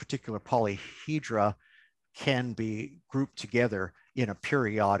of particular polyhedra can be grouped together in a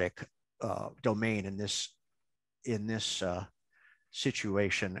periodic domain. In this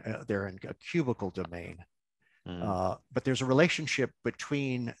situation, they're in a cubical domain. But there's a relationship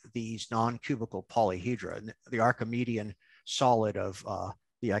between these non-cubical polyhedra. The Archimedean solid of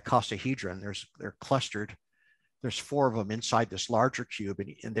the icosahedron, they're clustered. There's 4 of them inside this larger cube,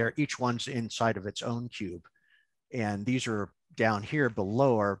 and they're each one's inside of its own cube. And these are down here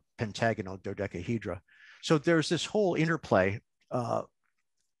below our pentagonal dodecahedra. So there's this whole interplay. I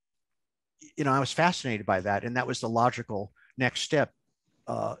was fascinated by that, and that was the logical next step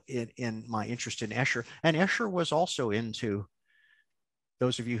in my interest in Escher. And Escher was also into,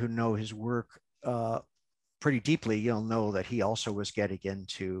 those of you who know his work pretty deeply, you'll know that he also was getting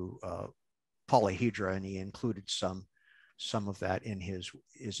into polyhedra, and he included some of that in his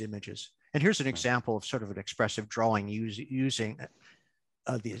images. And here's an example of sort of an expressive drawing using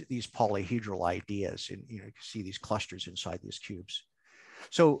these polyhedral ideas. And you can see these clusters inside these cubes.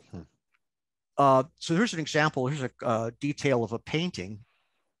 So so here's an example. Here's a detail of a painting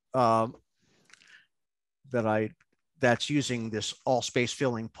that's using this all space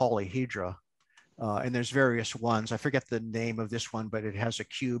filling polyhedra. And there's various ones. I forget the name of this one, but it has a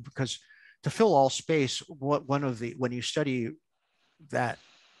cube, because to fill all space, when you study that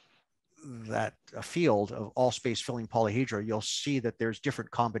field of all space filling polyhedra, you'll see that there's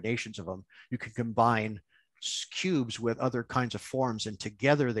different combinations of them. You can combine cubes with other kinds of forms, and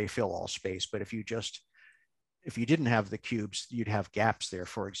together they fill all space. But if you didn't have the cubes, you'd have gaps there,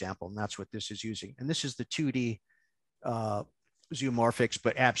 for example, and that's what this is using. And this is the 2D zoomorphics,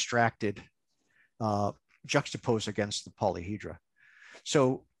 but abstracted, juxtaposed against the polyhedra.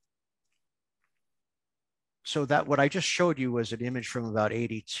 So that what I just showed you was an image from about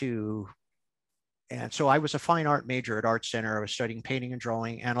 82. And so I was a fine art major at Art Center. I was studying painting and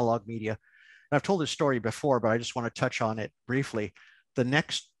drawing, analog media. And I've told this story before, but I just want to touch on it briefly. The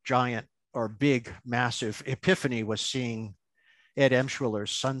next giant or big, massive epiphany was seeing Ed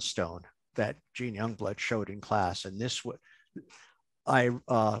Emschwiller's Sunstone that Gene Youngblood showed in class. And this, I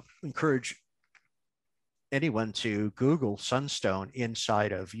encourage anyone to Google Sunstone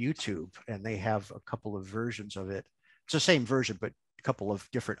inside of YouTube, and they have a couple of versions of it. It's the same version, but a couple of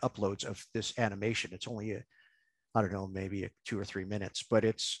different uploads of this animation. It's only, I don't know, maybe 2 or 3 minutes, but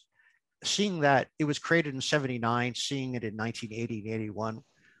it's seeing that it was created in 79, seeing it in 1980 and 81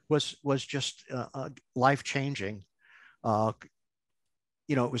 was just life-changing. You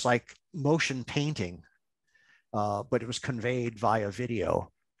know, it was like motion painting, but it was conveyed via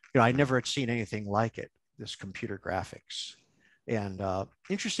video. You know, I never had seen anything like it, this computer graphics. And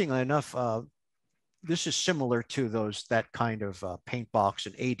interestingly enough, this is similar to that kind of paint box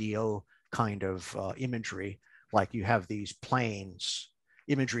and ADO kind of imagery. Like you have these planes,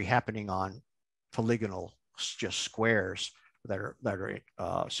 imagery happening on polygonal, just squares that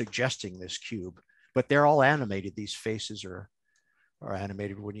are suggesting this cube, but they're all animated. These faces are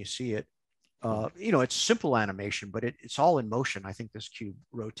animated when you see it. You know, it's simple animation, but it's all in motion. I think this cube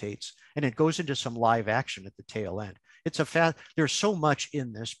rotates, and it goes into some live action at the tail end. It's there's so much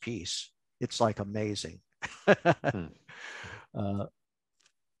in this piece. It's like amazing.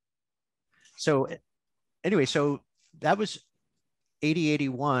 So anyway, so that was 80,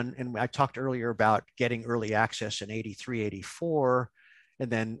 81. And I talked earlier about getting early access in 83, 84.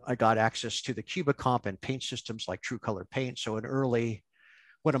 And then I got access to the Cubicomp and paint systems like True Color Paint. So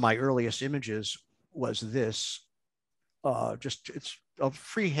one of my earliest images was this, it's a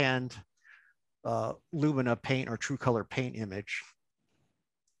freehand Lumina paint or True Color Paint image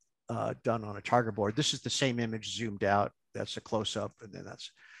done on a target board. This is the same image zoomed out. That's a close up, and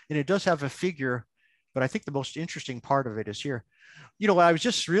it does have a figure, but I think the most interesting part of it is here. You know, what I was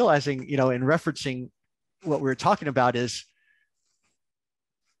just realizing, you know, in referencing what we were talking about is,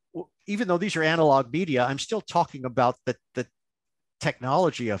 even though these are analog media, I'm still talking about the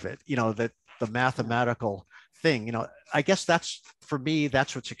technology of it, you know, the mathematical thing. You know, I guess that's, for me,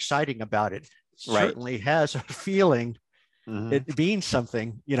 that's what's exciting about it. It certainly has a feeling, it means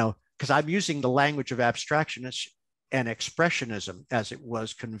something, you know, because I'm using the language of abstraction and expressionism as it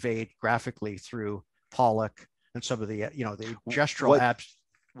was conveyed graphically through Pollock and some of the, you know, the gestural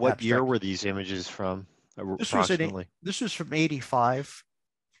What year were these images from, approximately? This was from 85.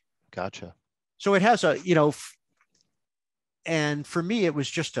 Gotcha. So it has a, you know, and for me, it was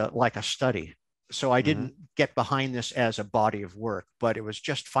just like a study. So I didn't get behind this as a body of work, but it was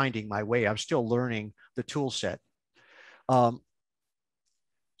just finding my way. I was still learning the tool set.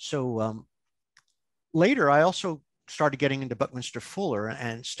 Later, I also started getting into Buckminster Fuller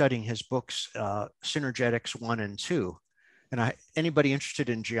and studying his books, Synergetics 1 and 2. And anybody interested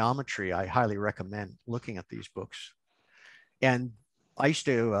in geometry, I highly recommend looking at these books. And I used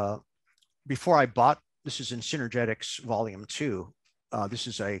to, before I bought, this is in Synergetics Volume 2. This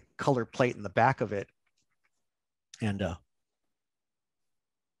is a color plate in the back of it. And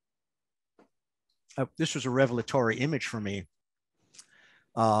this was a revelatory image for me.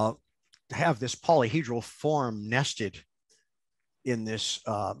 To have this polyhedral form nested in this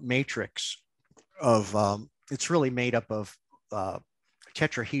matrix of, it's really made up of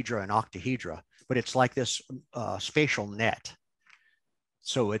tetrahedra and octahedra, but it's like this spatial net.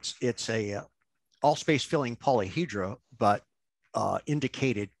 So it's a all space filling polyhedra, but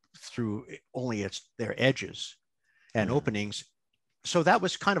indicated through only their edges and openings. So that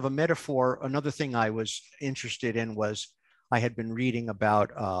was kind of a metaphor. Another thing I was interested in was I had been reading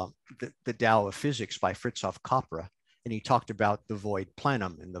about the Tao of Physics by Fritjof Capra, and he talked about the void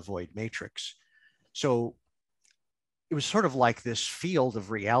plenum and the void matrix. So it was sort of like this field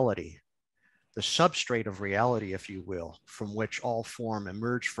of reality, the substrate of reality, if you will, from which all form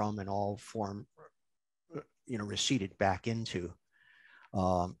emerged from and all form, you know, receded back into.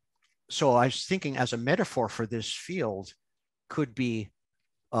 So I was thinking as a metaphor for this field could be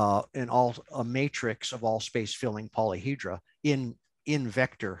a matrix of all space filling polyhedra in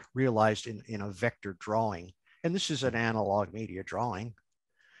vector, realized in a vector drawing. And this is an analog media drawing,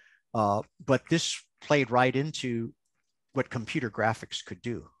 but this played right into what computer graphics could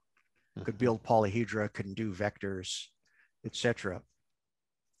do. could build polyhedra, can do vectors, etc.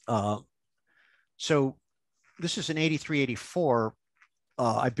 So this is in 83, 84.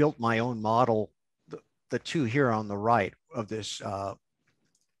 I built my own model, the two here on the right of this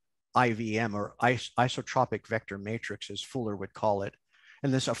IVM, or isotropic vector matrix, as Fuller would call it.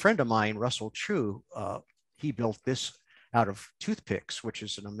 And a friend of mine, Russell Chu, he built this out of toothpicks, which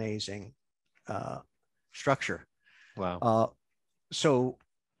is an amazing structure. Wow. So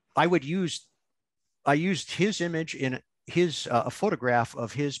I used his image in a photograph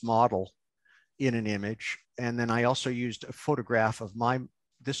of his model in an image. And then I also used a photograph of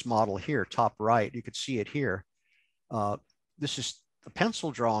this model here, top right. You could see it here. This is a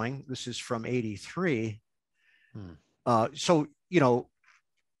pencil drawing. This is from 83. So,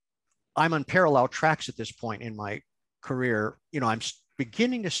 I'm on parallel tracks at this point in my career. I'm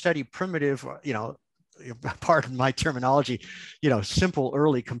beginning to study primitive, pardon my terminology, simple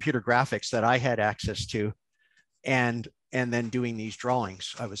early computer graphics that I had access to, and then doing these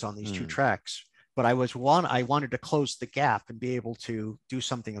drawings. I was on these two tracks, but I wanted to close the gap and be able to do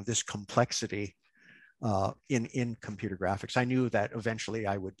something of this complexity in computer graphics. I knew that eventually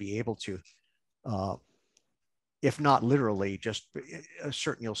I would be able to, if not literally, just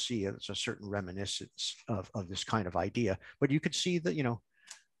you'll see it's a certain reminiscence of this kind of idea. But you could see that,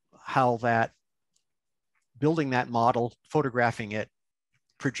 how that building that model, photographing it,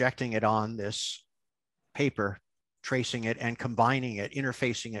 projecting it on this paper, tracing it and combining it,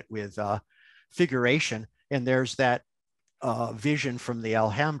 interfacing it with figuration. And there's that vision from the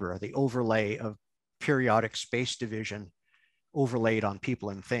Alhambra, the overlay of periodic space division overlaid on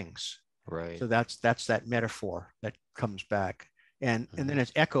people and things. Right. So that's that metaphor that comes back. And then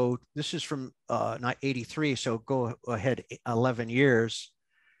it's echoed. This is from not 83, so go ahead 11 years.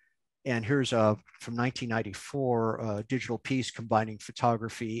 And here's from 1994, a digital piece combining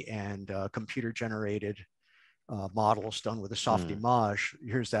photography and computer generated models done with a soft image.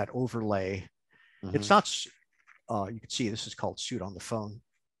 Here's that overlay. It's not, you can see this is called Suit on the Phone.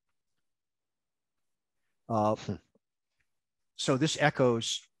 So this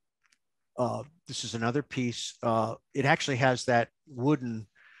echoes, this is another piece. It actually has that wooden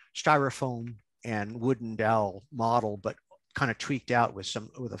styrofoam and wooden dowel model, but kind of tweaked out with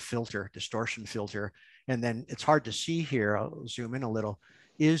a filter, distortion filter. And then it's hard to see here, I'll zoom in a little,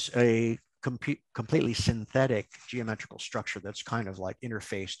 is a completely synthetic geometrical structure that's kind of like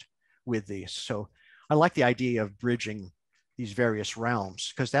interfaced with these. So I like the idea of bridging these various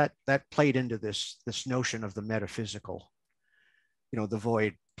realms, because that played into this notion of the metaphysical, the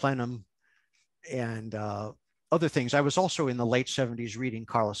void plenum and other things. I was also in the late 70s reading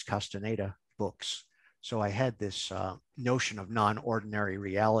Carlos Castaneda books. So I had this notion of non-ordinary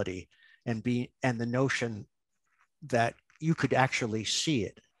reality and the notion that you could actually see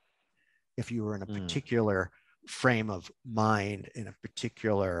it if you were in a particular frame of mind, in a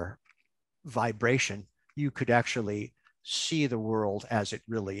particular vibration. You could actually see the world as it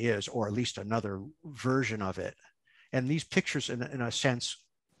really is, or at least another version of it. And these pictures, in a sense,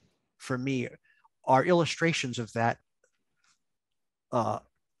 for me, are illustrations of that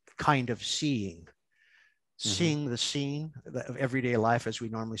kind of seeing the scene of everyday life as we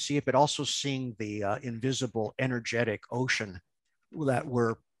normally see it, but also seeing the invisible, energetic ocean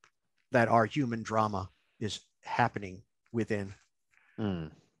that our human drama is happening within.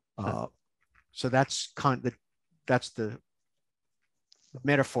 So that's the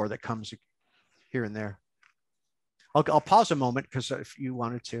metaphor that comes here and there. I'll pause a moment, because if you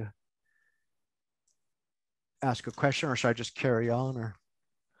wanted to ask a question, or should I just carry on? Or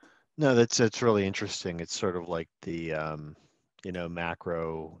no, that's really interesting. It's sort of like the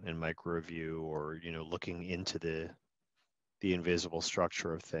macro and micro view, or looking into the invisible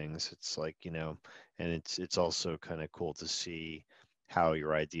structure of things. It's like, and it's also kind of cool to see how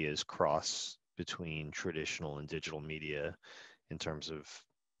your ideas cross between traditional and digital media in terms of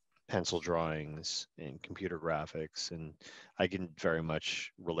pencil drawings and computer graphics. And I can very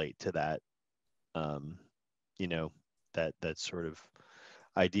much relate to that, that sort of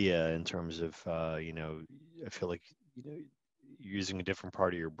idea in terms of, I feel like, you're using a different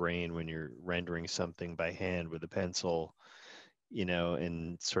part of your brain when you're rendering something by hand with a pencil,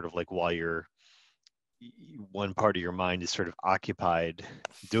 and sort of like while one part of your mind is sort of occupied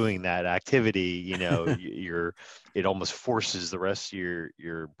doing that activity, it almost forces the rest of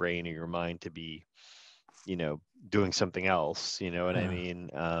your brain or your mind to be, doing something else, you know what I mean?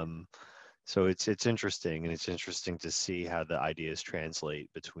 So it's interesting, and it's interesting to see how the ideas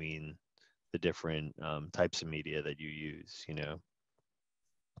translate between the different types of media that you use,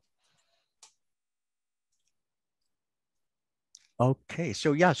 Okay,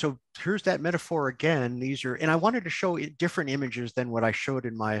 so yeah, so here's that metaphor again. These are, and I wanted to show different images than what I showed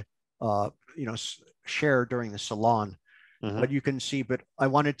in my, you know, share during the salon. Hmm. But you can see, but I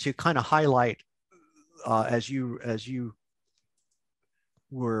wanted to kind of highlight as you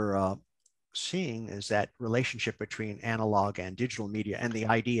were seeing is that relationship between analog and digital media and the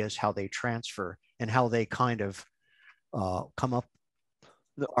ideas, how they transfer and how they kind of come up,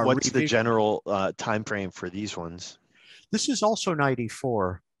 are What's the revision. general time frame for these ones? This is also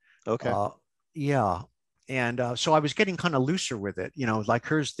 94. Okay. Uh, yeah. And so I was getting kind of looser with it, you know, like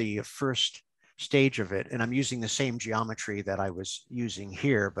here's the first stage of it. And I'm using the same geometry that I was using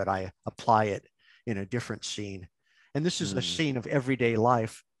here, but I apply it in a different scene. And this is a Mm, scene of everyday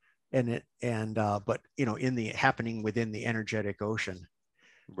life. But, you know, in the happening within the energetic ocean.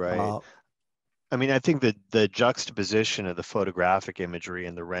 right. Uh, I mean, I think that the juxtaposition of the photographic imagery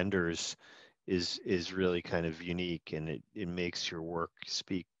and the renders is really kind of unique, and it makes your work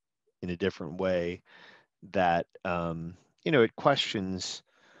speak in a different way that it questions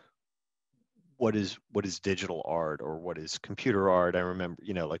what is digital art or what is computer art. I remember,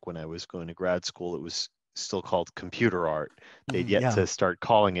 like when I was going to grad school, it was still called computer art. They'd yet yeah. to start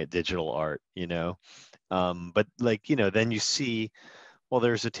calling it digital art. But like, then you see, well,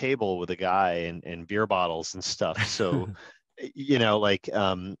 there's a table with a guy and beer bottles and stuff. So, like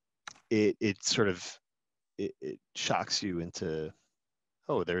it sort of it shocks you into,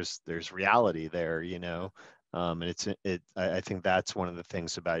 oh, there's reality there. And I think that's one of the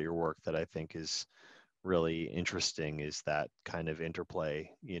things about your work that I think is really interesting, is that kind of interplay,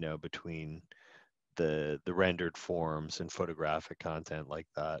 between the rendered forms and photographic content like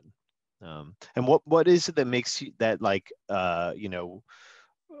that. And what is it that makes you that like um,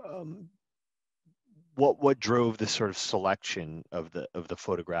 what drove the sort of selection of the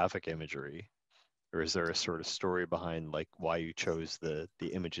photographic imagery? Or is there a sort of story behind like why you chose the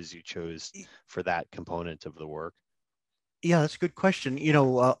images you chose for that component of the work? Yeah, that's a good question. You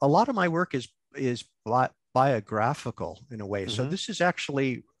know, a lot of my work is biographical in a way. So Mm-hmm. this is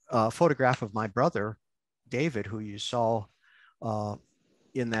actually a photograph of my brother, David, who you saw uh,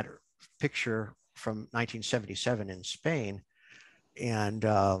 in that picture from 1977 in Spain. And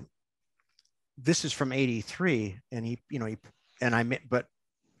this is from 83. And but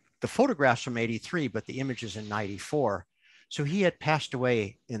the photographs from 83, but the images in 94. So he had passed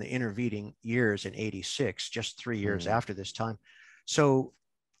away in the intervening years in 86, just 3 years Mm, after this time. So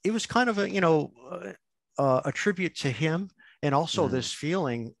it was kind of a tribute to him, and also mm, this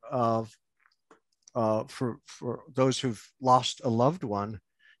feeling of for those who've lost a loved one,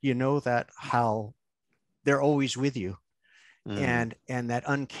 you know that how they're always with you, mm, and that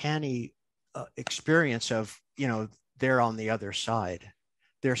uncanny experience of they're on the other side,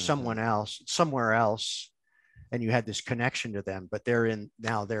 there's mm-hmm, someone else somewhere else, and you had this connection to them, but they're in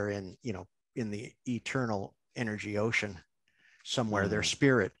in the eternal energy ocean somewhere. Their mm,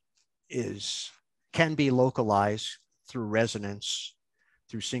 spirit is can be localized through resonance,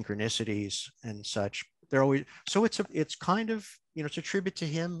 through synchronicities and such. They're always so it's kind of it's a tribute to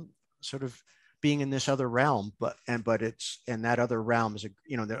him, sort of being in this other realm, but that other realm is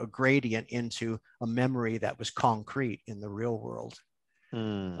a gradient into a memory that was concrete in the real world.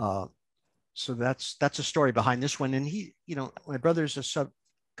 mm. Uh, so that's a story behind this one. And my brother's a sub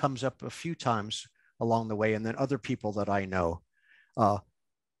comes up a few times along the way, and then other people that I know. Uh,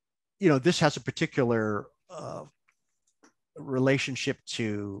 this has a particular relationship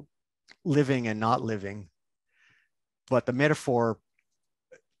to living and not living, but the metaphor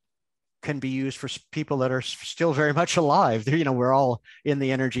can be used for people that are still very much alive. We're all in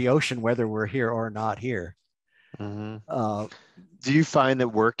the energy ocean, whether we're here or not here. Hmm. Uh, Do you find that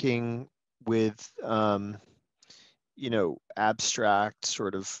working with, abstract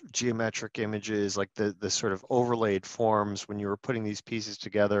sort of geometric images, like the sort of overlaid forms, when you were putting these pieces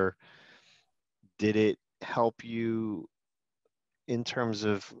together, did it help you in terms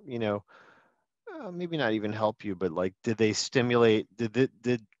of, maybe not even help you, but like, did they stimulate,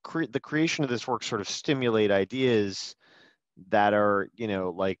 the creation of this work sort of stimulate ideas that are,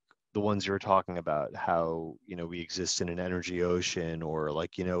 like the ones you were talking about, how, we exist in an energy ocean, or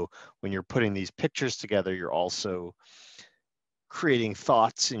like, when you're putting these pictures together, you're also creating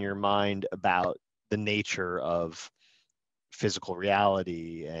thoughts in your mind about the nature of physical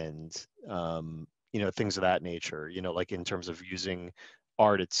reality and, things of that nature, like in terms of using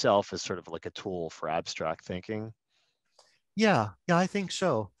art itself as sort of like a tool for abstract thinking. yeah, I think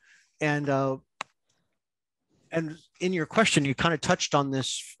so. And and in your question, you kind of touched on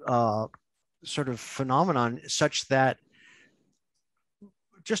this sort of phenomenon, such that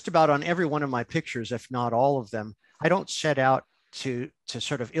just about on every one of my pictures, if not all of them, I don't set out to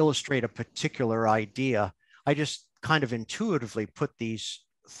sort of illustrate a particular idea. I just kind of intuitively put these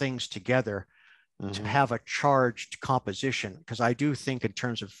things together to have a charged composition, because I do think in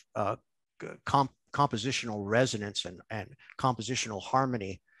terms of compositional resonance and compositional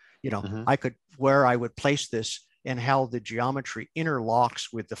harmony. I could, where I would place this and how the geometry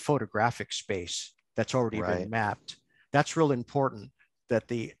interlocks with the photographic space that's already been mapped. That's real important, that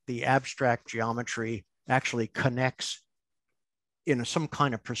the abstract geometry actually connects in some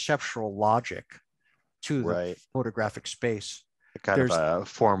kind of perceptual logic to the photographic space. Kind of a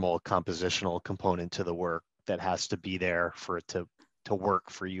formal compositional component to the work that has to be there for it to work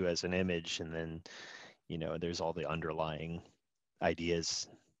for you as an image. And then, there's all the underlying ideas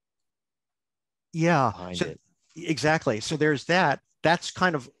behind it. Exactly. So there's that. That's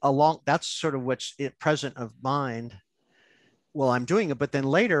kind of that's sort of what's present of mind while I'm doing it. But then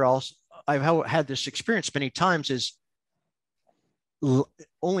later also, I've had this experience many times, is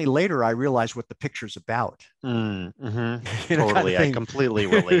only later I realized what the picture's about. Totally. I completely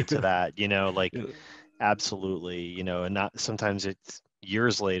relate to that, like absolutely, and not, sometimes it's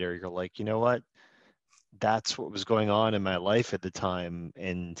years later, you're like, you know what, that's what was going on in my life at the time.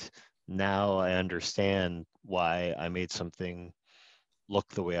 And now I understand why I made something look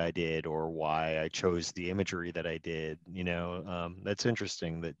the way I did, or why I chose the imagery that I did. That's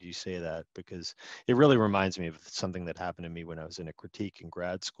interesting that you say that, because it really reminds me of something that happened to me when I was in a critique in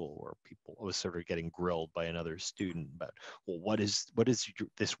grad school, where I was sort of getting grilled by another student about, well, what is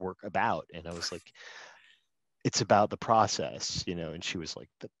this work about? And I was like, it's about the process, and she was like,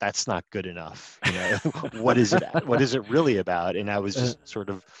 that's not good enough. What is it really about? And I was just sort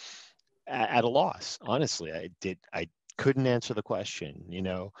of at a loss. Honestly, I couldn't answer the question.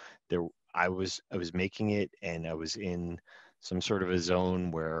 I was making it, and I was in some sort of a zone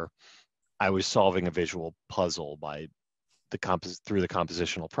where I was solving a visual puzzle by through the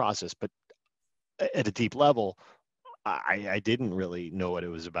compositional process. But at a deep level, I didn't really know what it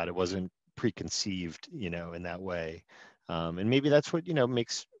was about. It wasn't preconceived, in that way. And maybe that's what,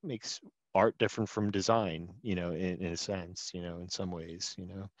 makes art different from design, in a sense, in some ways,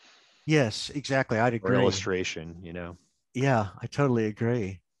 Yes, exactly. I'd agree. Or illustration, Yeah, I totally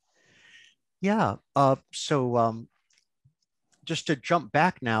agree. Yeah. So just to jump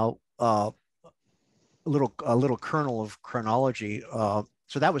back now, a little kernel of chronology.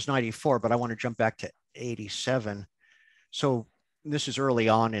 So that was 94, but I want to jump back to 87. So this is early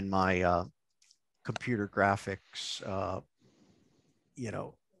on in my computer graphics,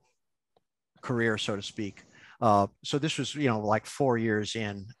 career, so to speak. So this was, like 4 years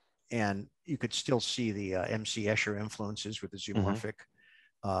in, and you could still see the MC Escher influences with the zoomorphic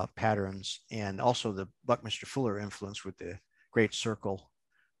patterns, and also the Buckminster Fuller influence with the great circle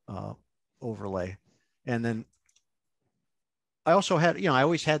overlay. And then I also had, I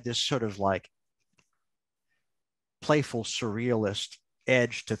always had this sort of like playful surrealist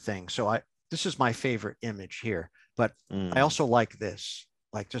edge to things. So this is my favorite image here, but I also like this,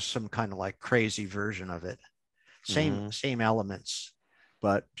 like just some kind of like crazy version of it. Same elements,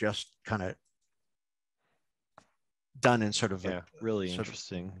 but just kind of done in sort of really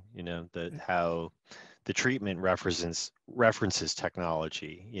interesting, that how the treatment references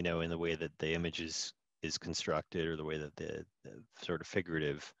technology, in the way that the image is constructed, or the way that the sort of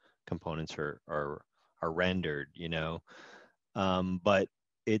figurative components are rendered, but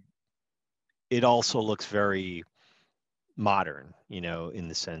it also looks very modern, in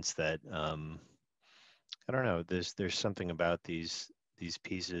the sense that I don't know, there's something about these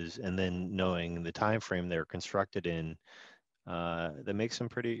pieces, and then knowing the time frame they're constructed in, that makes them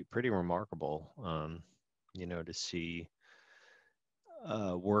pretty remarkable. To see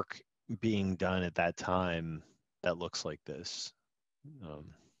work being done at that time that looks like this,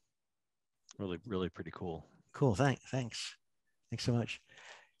 really pretty cool. Cool. Thanks so much.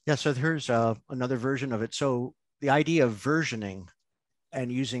 Yeah. So here's another version of it. So the idea of versioning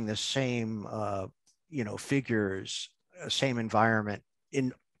and using the same figures, same environment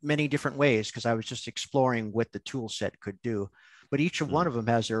in many different ways, because I was just exploring what the tool set could do. But each of one of them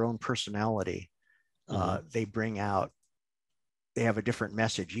has their own personality. They bring out, they have a different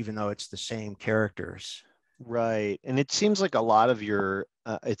message, even though it's the same characters. Right. And it seems like a lot of your,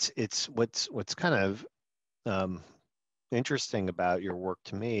 it's what's kind of interesting about your work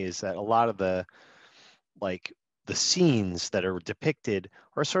to me is that a lot of the scenes that are depicted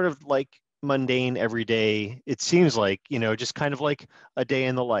are sort of like mundane, everyday. It seems like, just kind of like a day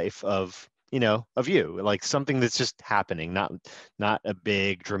in the life of you, like something that's just happening, not a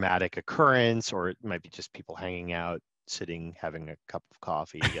big dramatic occurrence, or it might be just people hanging out, sitting having a cup of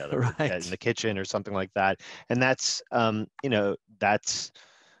coffee together Right. in the kitchen or something like that. And that's that's,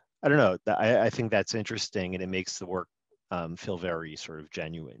 I don't know, I think that's interesting, and it makes the work feel very sort of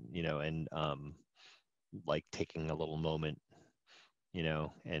genuine, and like taking a little moment,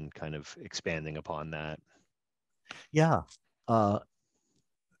 and kind of expanding upon that. Yeah. Uh,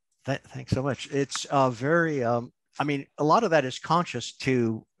 Thanks so much. It's very. I mean, a lot of that is conscious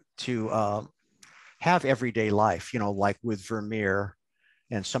to have everyday life. Like with Vermeer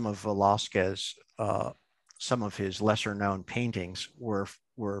and some of Velasquez, some of his lesser known paintings were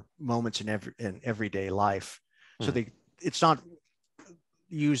moments in everyday life. So Hmm. it's not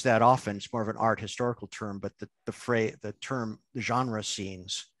used that often. It's more of an art historical term, but the genre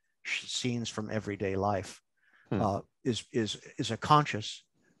scenes from everyday life Hmm. is a conscious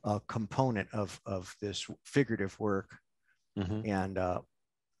component of this figurative work. Mm-hmm. And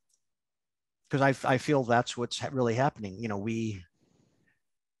because I feel that's what's really happening.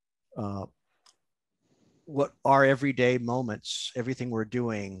 Uh, what our everyday moments, everything we're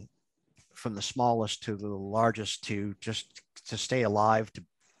doing, from the smallest to the largest, to just to stay alive,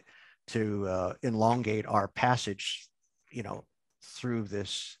 to elongate our passage, through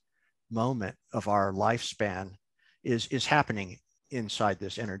this moment of our lifespan, is happening inside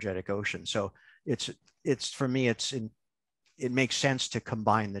this energetic ocean. So it's for me, it makes sense to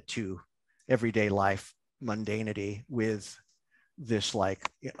combine the two, everyday life mundanity with this like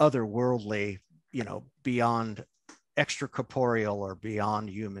otherworldly, beyond extracorporeal or beyond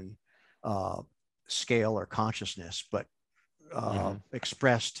human uh, scale or consciousness, but Mm-hmm.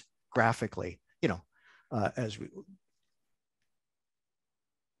 expressed graphically,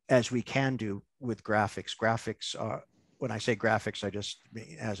 as we can do with graphics. Graphics are, when I say graphics, I just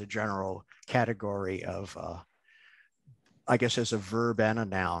mean as a general category of, I guess, as a verb and a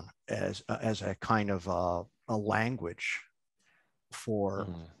noun, as a kind of a language for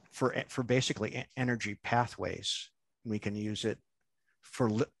Mm-hmm. for basically energy pathways. We can use it for,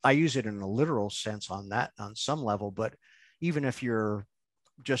 I use it in a literal sense on some level, but even if you're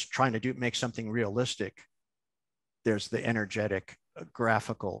just trying to make something realistic, there's the energetic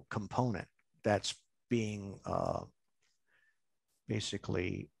graphical component that's being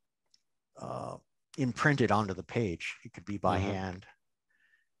basically uh, imprinted onto the page. It could be by Mm-hmm. hand,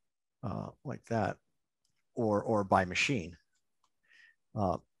 like that, or by machine.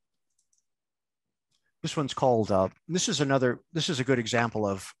 Uh, this one's called. This is a good example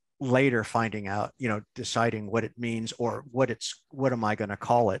of later finding out, deciding what it means, or what am I going to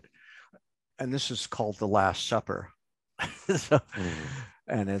call it. And this is called The Last Supper. So, Mm-hmm.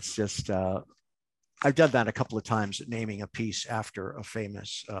 and it's just I've done that a couple of times, naming a piece after a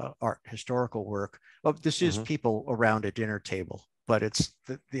famous art historical work. Well, this is Mm-hmm. people around a dinner table, but it's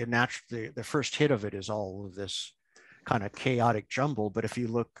the first hit of it is all of this kind of chaotic jumble. But if you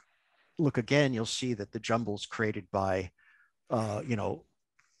look again, you'll see that the jumble is created by an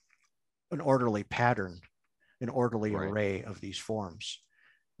orderly pattern, an orderly Right. array of these forms,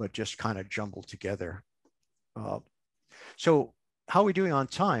 but just kind of jumbled together. Uh, so how are we doing on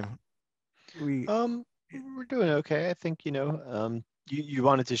time? We We're doing okay. I think, you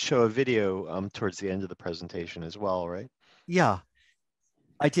wanted to show a video towards the end of the presentation as well, right? Yeah,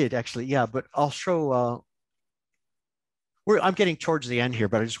 I did actually. Yeah, but I'll show. I'm getting towards the end here,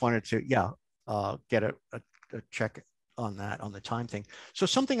 but I just wanted to, yeah, get a check on that, on the time thing. So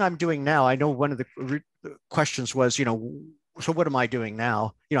something I'm doing now. I know one of the questions was, so what am I doing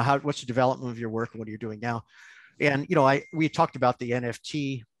now? What's the development of your work and what are you doing now? And we talked about the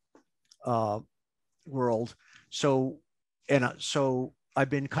NFT uh, world. So so I've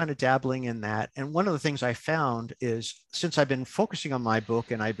been kind of dabbling in that. And one of the things I found is, since I've been focusing on my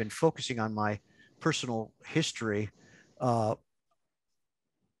book and I've been focusing on my personal history, uh,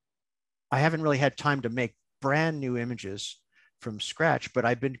 I haven't really had time to make brand new images from scratch, but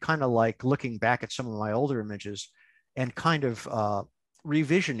I've been kind of like looking back at some of my older images and kind of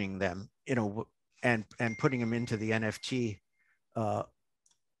revisioning them, and putting them into the NFT uh,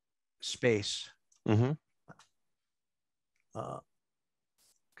 space. Mm-hmm. Uh,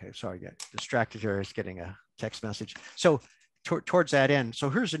 okay, sorry, get distracted here. I was getting a text message. So towards that end, so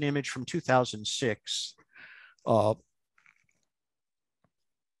here's an image from 2006.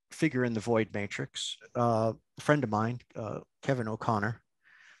 Figure in the void matrix. A friend of mine, Kevin O'Connor.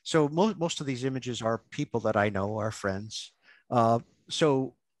 So most of these images are people that I know, are friends.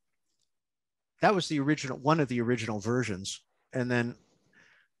 So that was one of the original versions, and then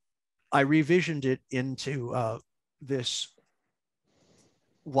I revisioned it into this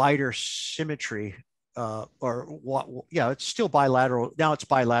wider symmetry, or what? Yeah, it's still bilateral. Now it's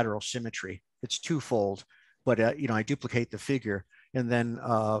bilateral symmetry. It's twofold. but I duplicate the figure, and then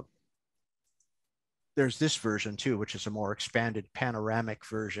there's this version too, which is a more expanded panoramic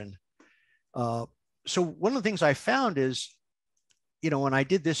version. So one of the things I found is, when I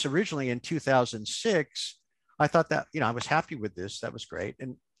did this originally in 2006, I thought that, I was happy with this. That was great.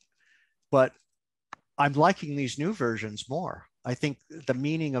 But I'm liking these new versions more. I think the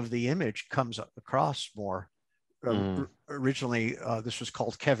meaning of the image comes across more. Originally, this was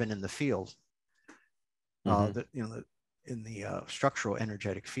called Kevin in the Field, in the structural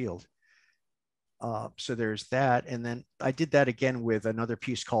energetic field. So there's that. And then I did that again with another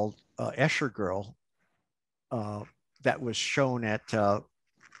piece called Escher Girl, that was shown at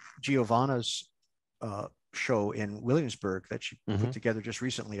Giovanna's show in Williamsburg that she put together just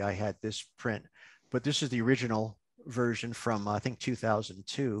recently. I had this print, but this is the original version from I think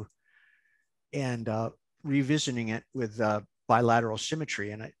 2002, and revisiting it with bilateral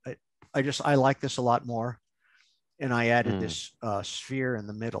symmetry. And I like this a lot more. And I added this sphere in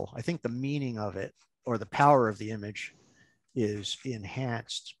the middle. I think the meaning of it, or the power of the image, is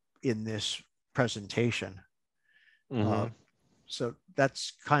enhanced in this presentation. So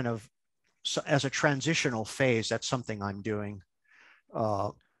that's kind of, so as a transitional phase, that's something I'm doing,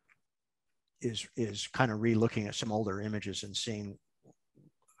 is kind of re-looking at some older images and seeing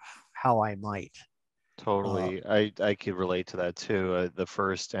how I might. Totally. I could relate to that too. The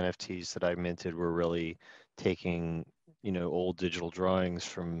first NFTs that I minted were really taking, old digital drawings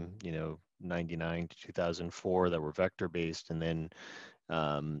from, 99 to 2004 that were vector based, and then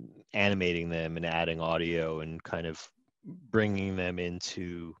animating them and adding audio and kind of bringing them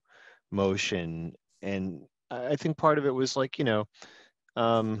into motion. And I think part of it was like,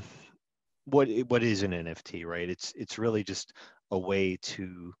 what is an NFT, right? It's really just a way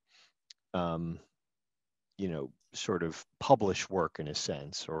to sort of publish work in a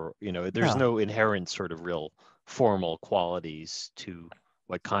sense, or there's no inherent sort of real formal qualities to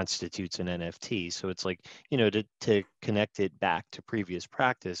what constitutes an NFT. So it's like, to connect it back to previous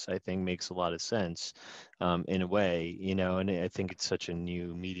practice, I think makes a lot of sense, in a way, and I think it's such a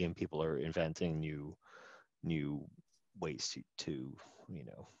new medium. People are inventing new ways to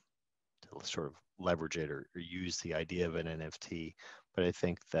sort of leverage it, or use the idea of an NFT. But I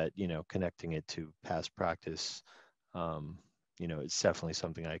think that, connecting it to past practice, it's definitely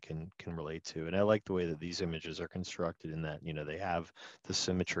something I can relate to. And I like the way that these images are constructed, in that, they have the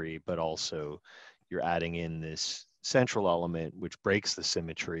symmetry, but also you're adding in this central element which breaks the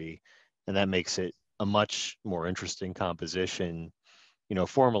symmetry, and that makes it a much more interesting composition,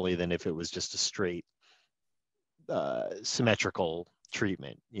 formally, than if it was just a straight symmetrical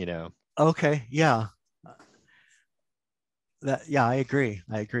treatment. Okay, yeah. I agree.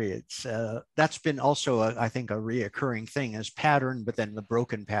 It's that's been also I think a reoccurring thing, as pattern, but then the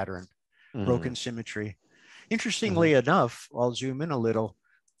broken pattern, broken symmetry. Interestingly enough, I'll zoom in a little.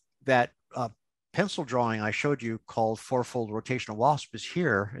 That pencil drawing I showed you called Fourfold Rotational Wasp is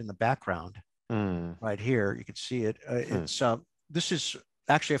here in the background, right here. You can see it. This is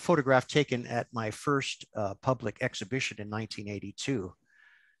actually a photograph taken at my first public exhibition in 1982,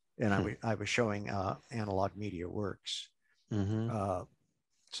 and I was showing analog media works. So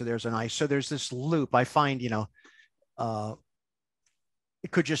there's there's this loop. I find, it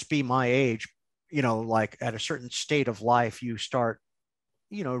could just be my age, like at a certain state of life, you start,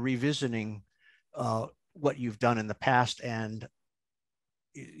 revisiting what you've done in the past, and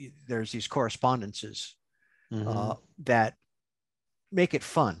there's these correspondences that make it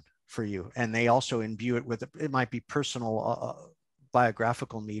fun for you, and they also imbue it with, it might be personal,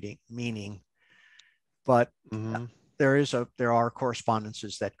 biographical meaning, but there are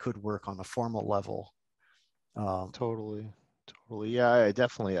correspondences that could work on a formal level. Totally. Yeah,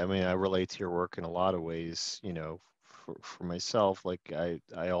 I mean, I relate to your work in a lot of ways, for myself. Like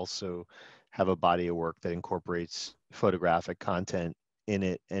I also have a body of work that incorporates photographic content in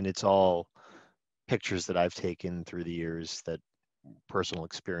it, and it's all pictures that I've taken through the years, that personal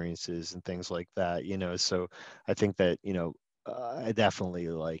experiences and things like that, so I think that, I definitely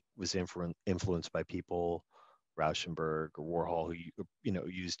was influenced by people, Rauschenberg or Warhol, who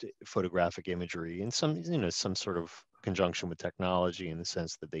used photographic imagery in some sort of conjunction with technology, in the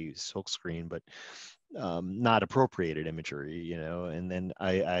sense that they use silkscreen, but not appropriated imagery, and then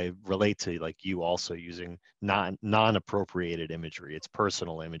I relate to, like, you also using non-appropriated imagery. It's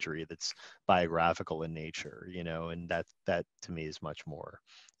personal imagery that's biographical in nature, and that to me is much more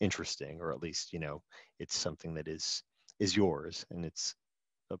interesting, or at least, it's something that is yours, and it's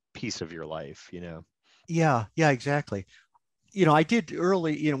a piece of your life. Yeah, exactly. I did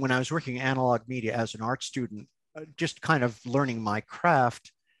early, when I was working analog media as an art student, just kind of learning my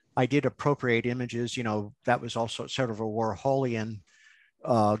craft. I did appropriate images. That was also sort of a Warholian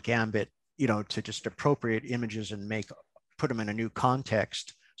gambit, to just appropriate images and put them in a new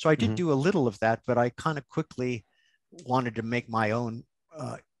context. So I did Mm-hmm. do a little of that, but I kind of quickly wanted to make my own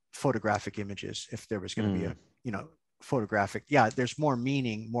photographic images if there was going to be a, photographic. Yeah, there's more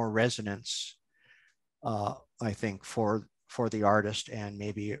meaning, more resonance, I think, for the artist, and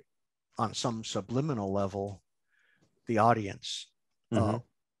maybe on some subliminal level, the audience, Mm-hmm.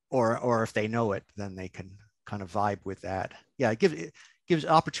 or if they know it, then they can kind of vibe with that. Yeah, it gives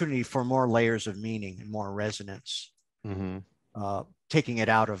opportunity for more layers of meaning and more resonance. Mm-hmm. Taking it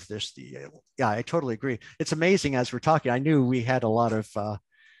out of this, yeah, I totally agree. It's amazing as we're talking. I knew we had a lot of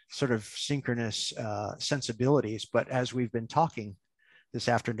sort of synchronous sensibilities, but as we've been talking this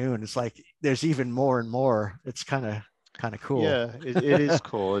afternoon, it's like there's even more and more. It's kind of cool. Yeah, it is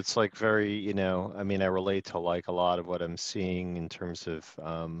cool. It's like very, I mean, I relate to like a lot of what I'm seeing in terms of,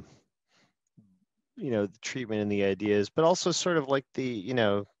 the treatment and the ideas, but also sort of like the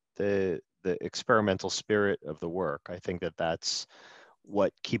experimental spirit of the work. I think that that's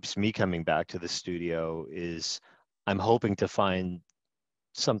what keeps me coming back to the studio is I'm hoping to find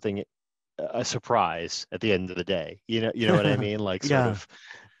something, a surprise at the end of the day. You know what I mean? Like sort Yeah. of,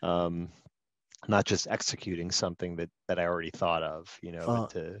 um, not just executing something that I already thought of,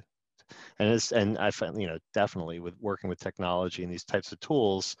 but Uh, and I find, definitely with working with technology and these types of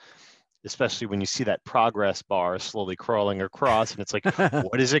tools, especially when you see that progress bar slowly crawling across and it's like,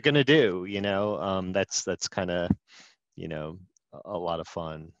 what is it going to do? That's kind of, a lot of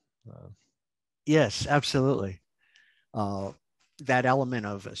fun. yes, absolutely. Uh, that element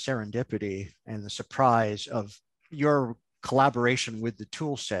of serendipity and the surprise of your collaboration with the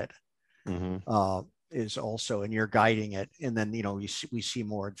tool set Mm-hmm. is also, and you're guiding it. And then, we see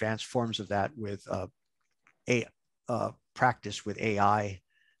more advanced forms of that with a practice with AI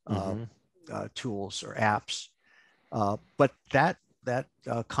uh, Mm-hmm. tools or apps. But that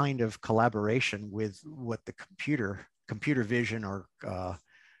kind of collaboration with what the computer vision, or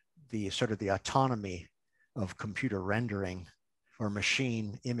the sort of the autonomy of computer rendering or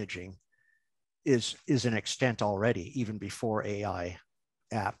machine imaging is an extent already, even before AI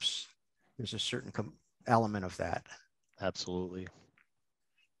apps. There's a certain element of that. Absolutely.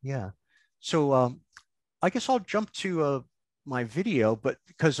 Yeah. So I guess I'll jump to my video, but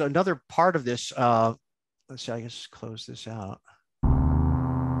because another part of this, let's see, I guess close this out.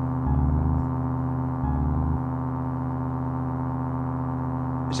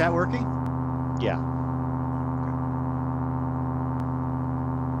 Is that working? Yeah.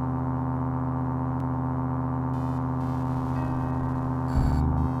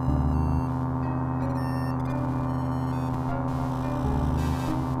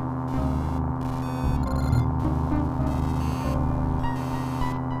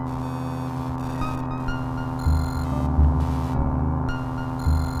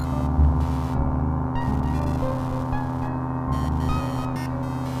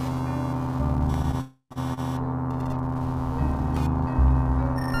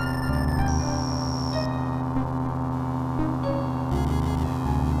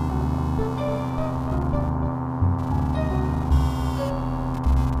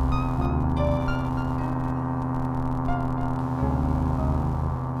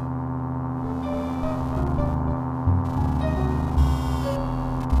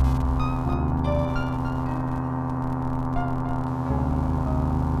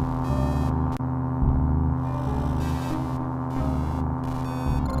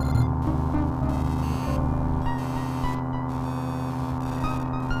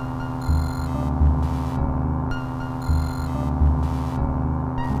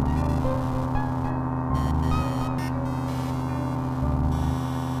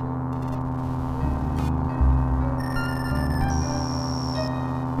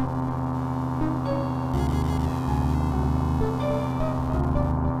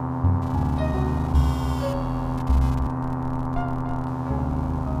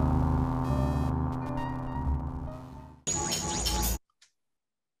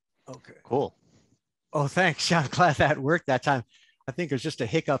 Okay. Cool. Oh, thanks. Yeah, I'm glad that worked that time. I think there's just a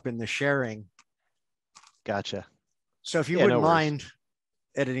hiccup in the sharing. Gotcha. So if you Yeah, no wouldn't worries. mind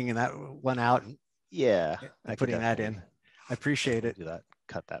editing that one out Yeah, I and could putting that in, I appreciate definitely it. do that.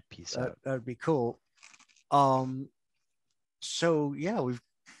 Cut that piece out. That would be cool. Um, so yeah, we've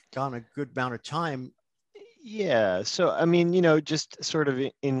gone a good amount of time. Yeah. So, I mean, just sort of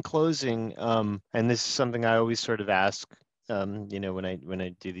in closing, and this is something I always sort of ask, when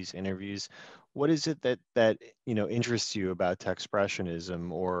I do these interviews, what is it that interests you about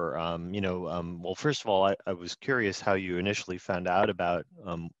Techspressionism, or well, first of all, I was curious how you initially found out about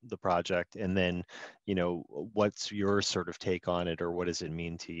the project, and then what's your sort of take on it, or what does it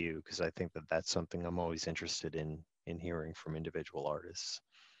mean to you? Because I think that that's something I'm always interested in hearing from individual artists.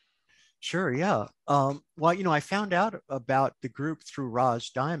 Sure, yeah. Well, I found out about the group through Roz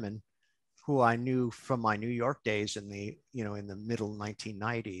Diamond, who I knew from my New York days in the middle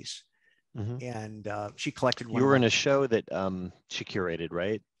 1990s. Hmm. And she collected one You of were my. in a show that she curated,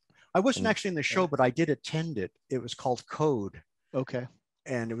 right? I wasn't And actually in the show, but I did attend it. It was called Code, okay.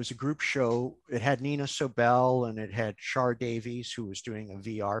 and it was a group show. It had Nina Sobel and it had Char Davies, who was doing a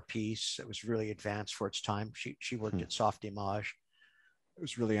VR piece. It was really advanced for its time. She worked Hmm. at Soft Image. It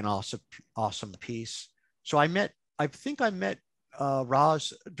was really an awesome piece. So I think I met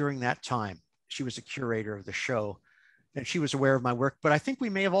Roz during that time. She was a curator of the show, and she was aware of my work. But I think we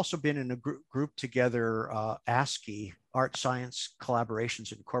may have also been in a group together, ASCII, Art Science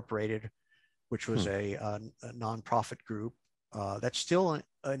Collaborations Incorporated, which was Hmm. a nonprofit group that's still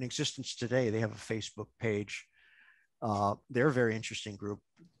in existence today. They have a Facebook page. They're a very interesting group,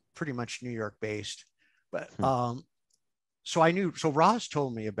 pretty much New York based. But Hmm. so I knew, so Roz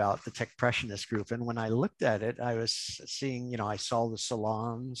told me about the Techspressionist group. And when I looked at it, I was seeing, I saw the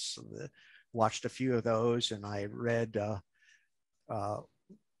salons, watched a few of those, and I read uh,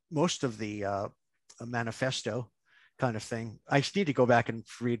 most of the manifesto kind of thing. I just need to go back and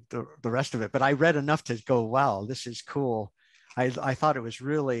read the rest of it, but I read enough to go, wow, this is cool. I thought it was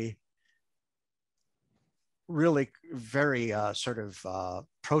really, really very sort of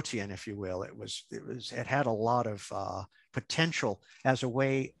protean, if you will. It had a lot of potential as a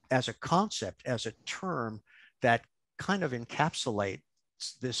way, as a concept, as a term that kind of encapsulates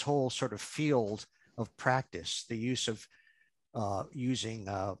this whole sort of field of practice, the use of using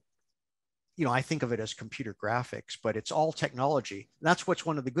I think of it as computer graphics, but it's all technology. That's what's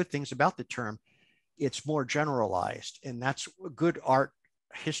one of the good things about the term. It's more generalized, and that's good art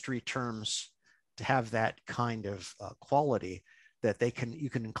history terms to have that kind of quality, that you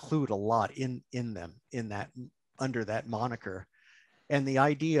can include a lot in them, in that, under that moniker. And the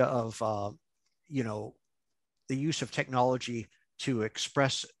idea of you know the use of technology to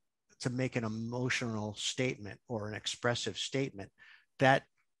express, to make an emotional statement or an expressive statement, that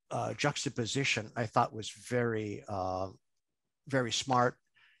juxtaposition I thought was very smart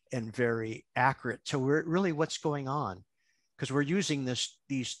and very accurate to really what's going on, because we're using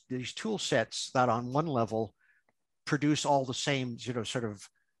these tool sets that on one level produce all the same sort of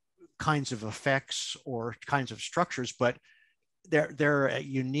kinds of effects or kinds of structures, but they're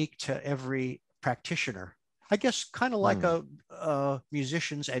unique to every practitioner. I guess kind of like Hmm.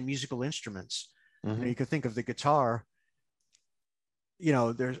 musicians and musical instruments. Hmm. You could think of the guitar.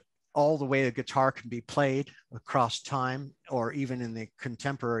 There's all the way a guitar can be played across time or even in the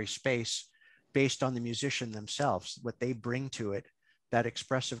contemporary space, based on the musician themselves, what they bring to it, that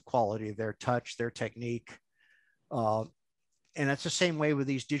expressive quality, their touch, their technique. Uh, and it's the same way with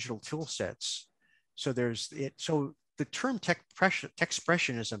these digital tool sets. So so the term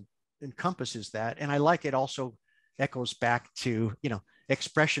Techspressionism encompasses that. And I like it also echoes back to,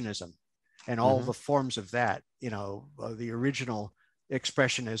 expressionism and all Hmm. the forms of that, the original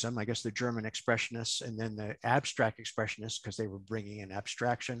expressionism, I guess the German expressionists, and then the abstract expressionists, because they were bringing in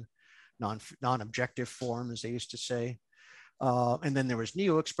abstraction, non-objective form, as they used to say. And then there was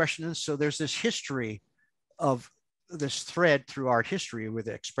neo-expressionists. So there's this history of this thread through art history with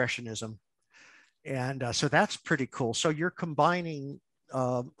expressionism. And so that's pretty cool. So you're combining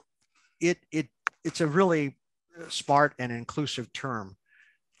it's a really smart and inclusive term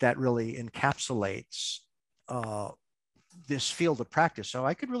that really encapsulates uh, this field of practice. So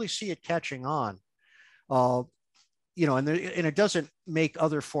I could really see it catching on. Uh, and it doesn't make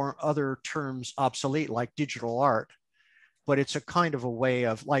other terms obsolete, like digital art, but it's a kind of a way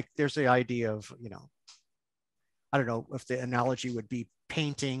of, like, there's the idea of, I don't know if the analogy would be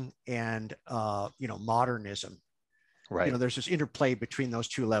painting and modernism. Right. There's this interplay between those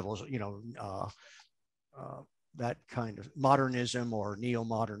two levels. That kind of modernism or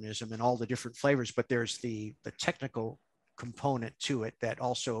neo-modernism and all the different flavors, but there's the technical component to it that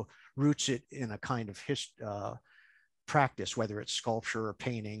also roots it in a kind of practice, whether it's sculpture or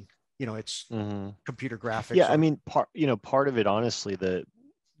painting. It's Hmm. computer graphics Yeah, I or. mean, part of it, honestly, the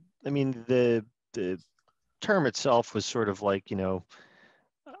term itself was sort of like,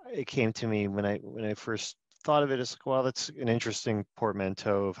 it came to me when I first thought of it as like, well, that's an interesting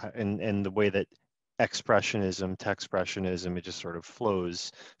portmanteau of, and the way that expressionism, Techspressionism, it just sort of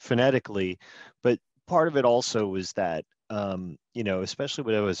flows phonetically. But part of it also was that you know, especially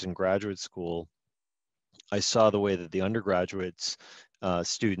when I was in graduate school, I saw the way that the undergraduates,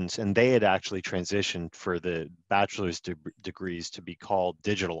 students, and they had actually transitioned for the bachelor's degrees to be called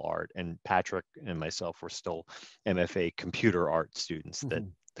digital art. And Patrick and myself were still MFA computer art students, that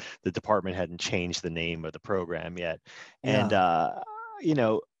Mhm. the department hadn't changed the name of the program yet. And, Yeah. you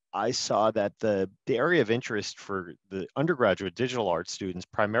know, I saw that the area of interest for the undergraduate digital art students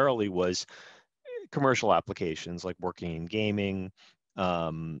primarily was commercial applications, like working in gaming,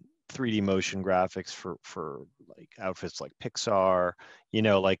 um, 3D motion graphics for like outfits like Pixar, you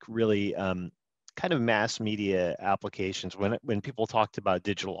know, like really kind of mass media applications. When people talked about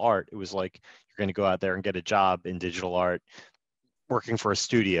digital art, it was like you're going to go out there and get a job in digital art, working for a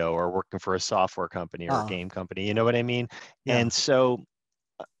studio or working for a software company or a Uh, game company. You know what I mean? yeah. And so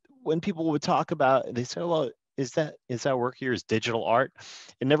when people would talk about, they say, well, is that work here is digital art?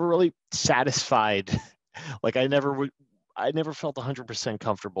 It never really satisfied. Like I never felt 100%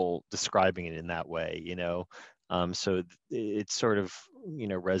 comfortable describing it in that way, you know. So it sort of, you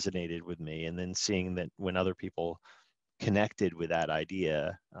know, resonated with me. And then seeing that when other people connected with that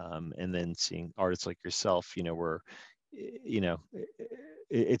idea, and then seeing artists like yourself, you know, where, you know,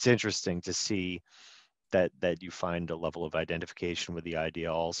 it's interesting to see that you find a level of identification with the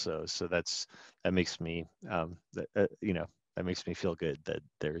idea also. So that makes me, you know, that makes me feel good that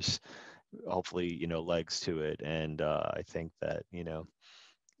there's hopefully, you know, legs to it. And I think that, you know,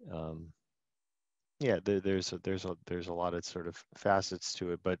 um, yeah, there's a lot of sort of facets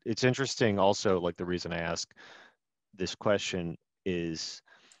to it. But it's interesting also, like the reason I ask this question is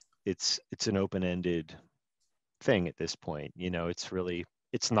it's an open-ended thing at this point. You know,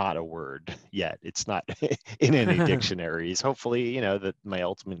 it's not a word yet. It's not in any dictionaries. Hopefully, you know, that my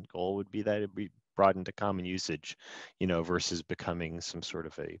ultimate goal would be that it be brought into common usage, you know, versus becoming some sort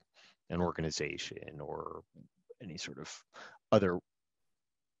of an organization or any sort of other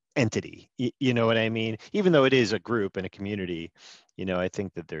entity. You know what I mean? Even though it is a group and a community, you know, I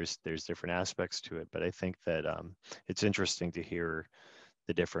think that there's different aspects to it. But I think that it's interesting to hear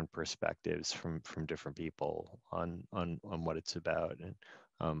the different perspectives from different people on what it's about. And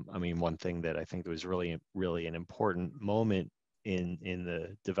I mean, one thing that I think was really an important moment in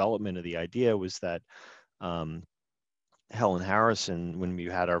the development of the idea was that um, Helen Harrison, when we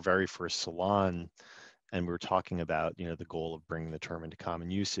had our very first salon and we were talking about, you know, the goal of bringing the term into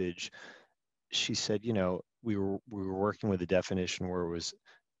common usage, she said, you know, we were working with a definition where it was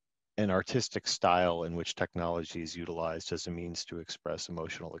an artistic style in which technology is utilized as a means to express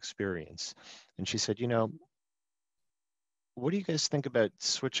emotional experience. And she said, you know, what do you guys think about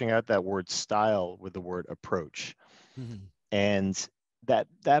switching out that word style with the word approach? Mhm. And that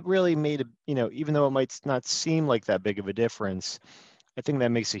really made a, you know, even though it might not seem like that big of a difference, I think that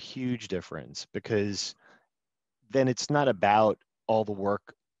makes a huge difference, because then it's not about all the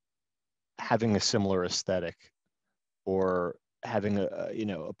work having a similar aesthetic or having you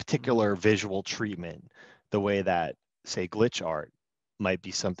know, a Mhm. particular visual treatment, the way that, say, glitch art might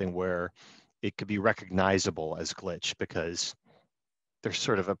be something where it could be recognizable as glitch because there's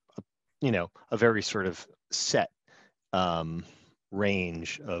sort of a you know, a very sort of set um,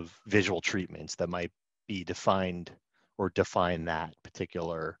 range of visual treatments that might be defined or define that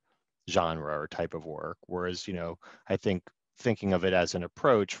particular genre or type of work. Whereas, you know, I think thinking of it as an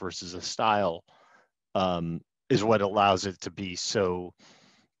approach versus a style, um, is what allows it to be so,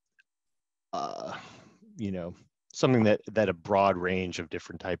 uh, you know, something that a broad range of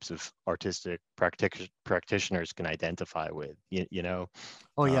different types of artistic practitioners can identify with. You know,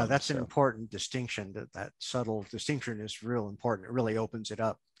 Oh yeah, that's an so. important distinction. That subtle distinction is real important. It really opens it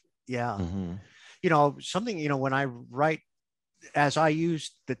up. Yeah. Mhm. You know, something, you know, when I write, as I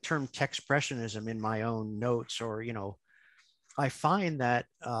use the term Techspressionism in my own notes, or, you know, I find that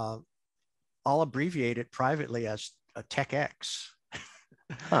I'll abbreviate it privately as a TechX,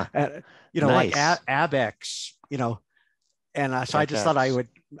 Huh. you know, like Nice. ABEX, you know, and so I Tech just thought X.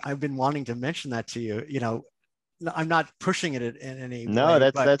 I've been wanting to mention that to you, you know, I'm not pushing it in any No, way,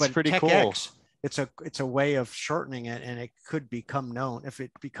 that's but pretty cool. TechX, it's a way of shortening it, and it could become known if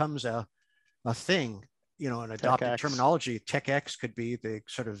it becomes a thing, you know, an Tech adopted X. terminology. TechX could be the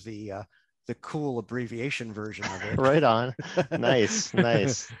sort of the cool abbreviation version of it. Right on. Nice,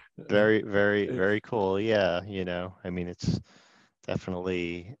 nice. Very, very, very cool. Yeah, you know, I mean, it's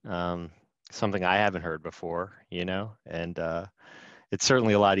definitely something I haven't heard before, you know, and it's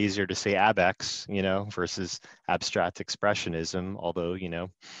certainly a lot easier to say abex, you know, versus abstract expressionism. Although, you know,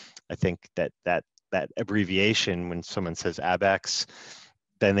 I think that abbreviation, when someone says abex,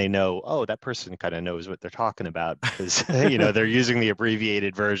 then they know, oh, that person kind of knows what they're talking about because you know, they're using the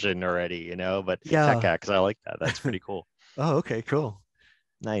abbreviated version already, you know. But Yeah. TechX, I like that. That's pretty cool. Oh, okay, cool.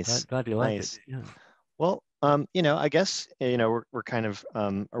 Nice, Glad you like it. nice. Yeah. Well, I guess, we're kind of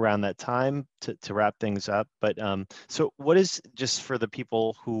around that time to wrap things up. But so what is, just for the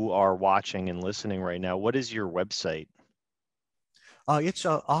people who are watching and listening right now, what is your website? It's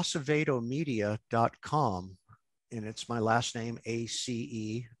acevedomedia.com, and it's my last name,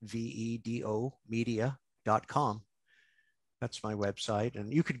 Acevedo media.com. That's my website.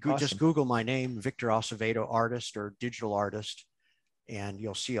 And you could just Awesome. Google my name, Victor Acevedo, artist or digital artist, and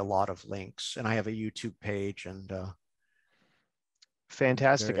you'll see a lot of links. And I have a YouTube page and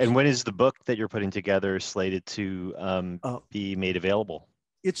Fantastic. various. And when is the book that you're putting together slated to Uh, be made available?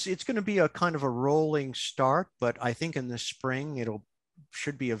 it's going to be a kind of a rolling start, but I think in the spring it'll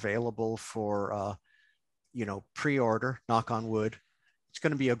should be available for pre-order. Knock on wood. It's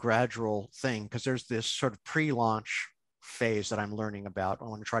going to be a gradual thing because there's this sort of pre-launch phase that I'm learning about. I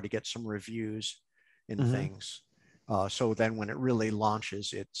want to try to get some reviews and Hmm. things. So then when it really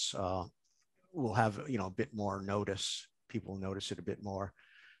launches, we'll have a bit more notice. People notice it a bit more.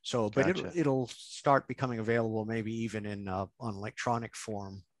 So, but Gotcha. it'll start becoming available maybe even in on electronic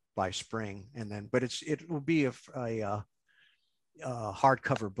form by spring, and then it will be a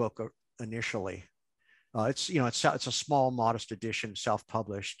hardcover book initially. It's a small, modest edition,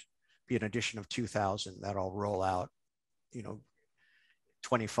 self-published, be an edition of 2,000 that'll roll out, you know,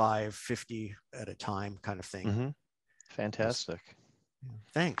 25, 50 at a time kind of thing. Hmm. Fantastic. Awesome.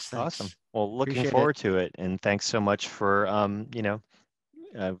 Thanks. Well, looking Appreciate it. forward to it, and thanks so much for uh,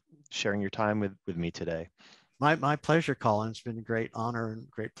 sharing your time with me today. My pleasure, Colin. It's been a great honor and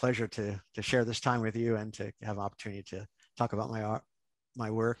great pleasure to share this time with you and to have an opportunity to talk about my art, my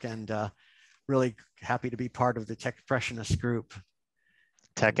work, and really happy to be part of the Techspressionist group.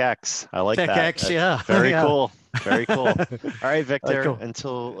 TechX, I like that. TechX, yeah, Very yeah. cool. Very cool. All right, Victor. Cool.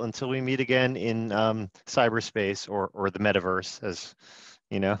 Until we meet again in cyberspace or the metaverse, as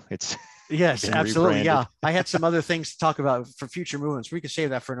it's Yes, been absolutely. rebranded. Yeah, I had some other things to talk about for future movements. We could save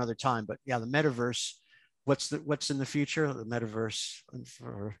that for another time. But yeah, the metaverse. What's in the future? The metaverse and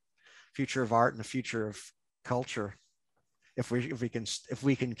for future of art and the future of culture. If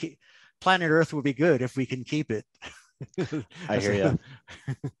we can keep planet Earth will be good if we can keep it. I hear you.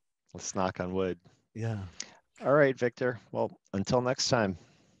 Let's knock on wood. Yeah, All right, Victor. Well, until next time.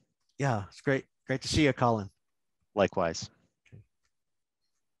 yeah, it's great to see you, Colin. Likewise.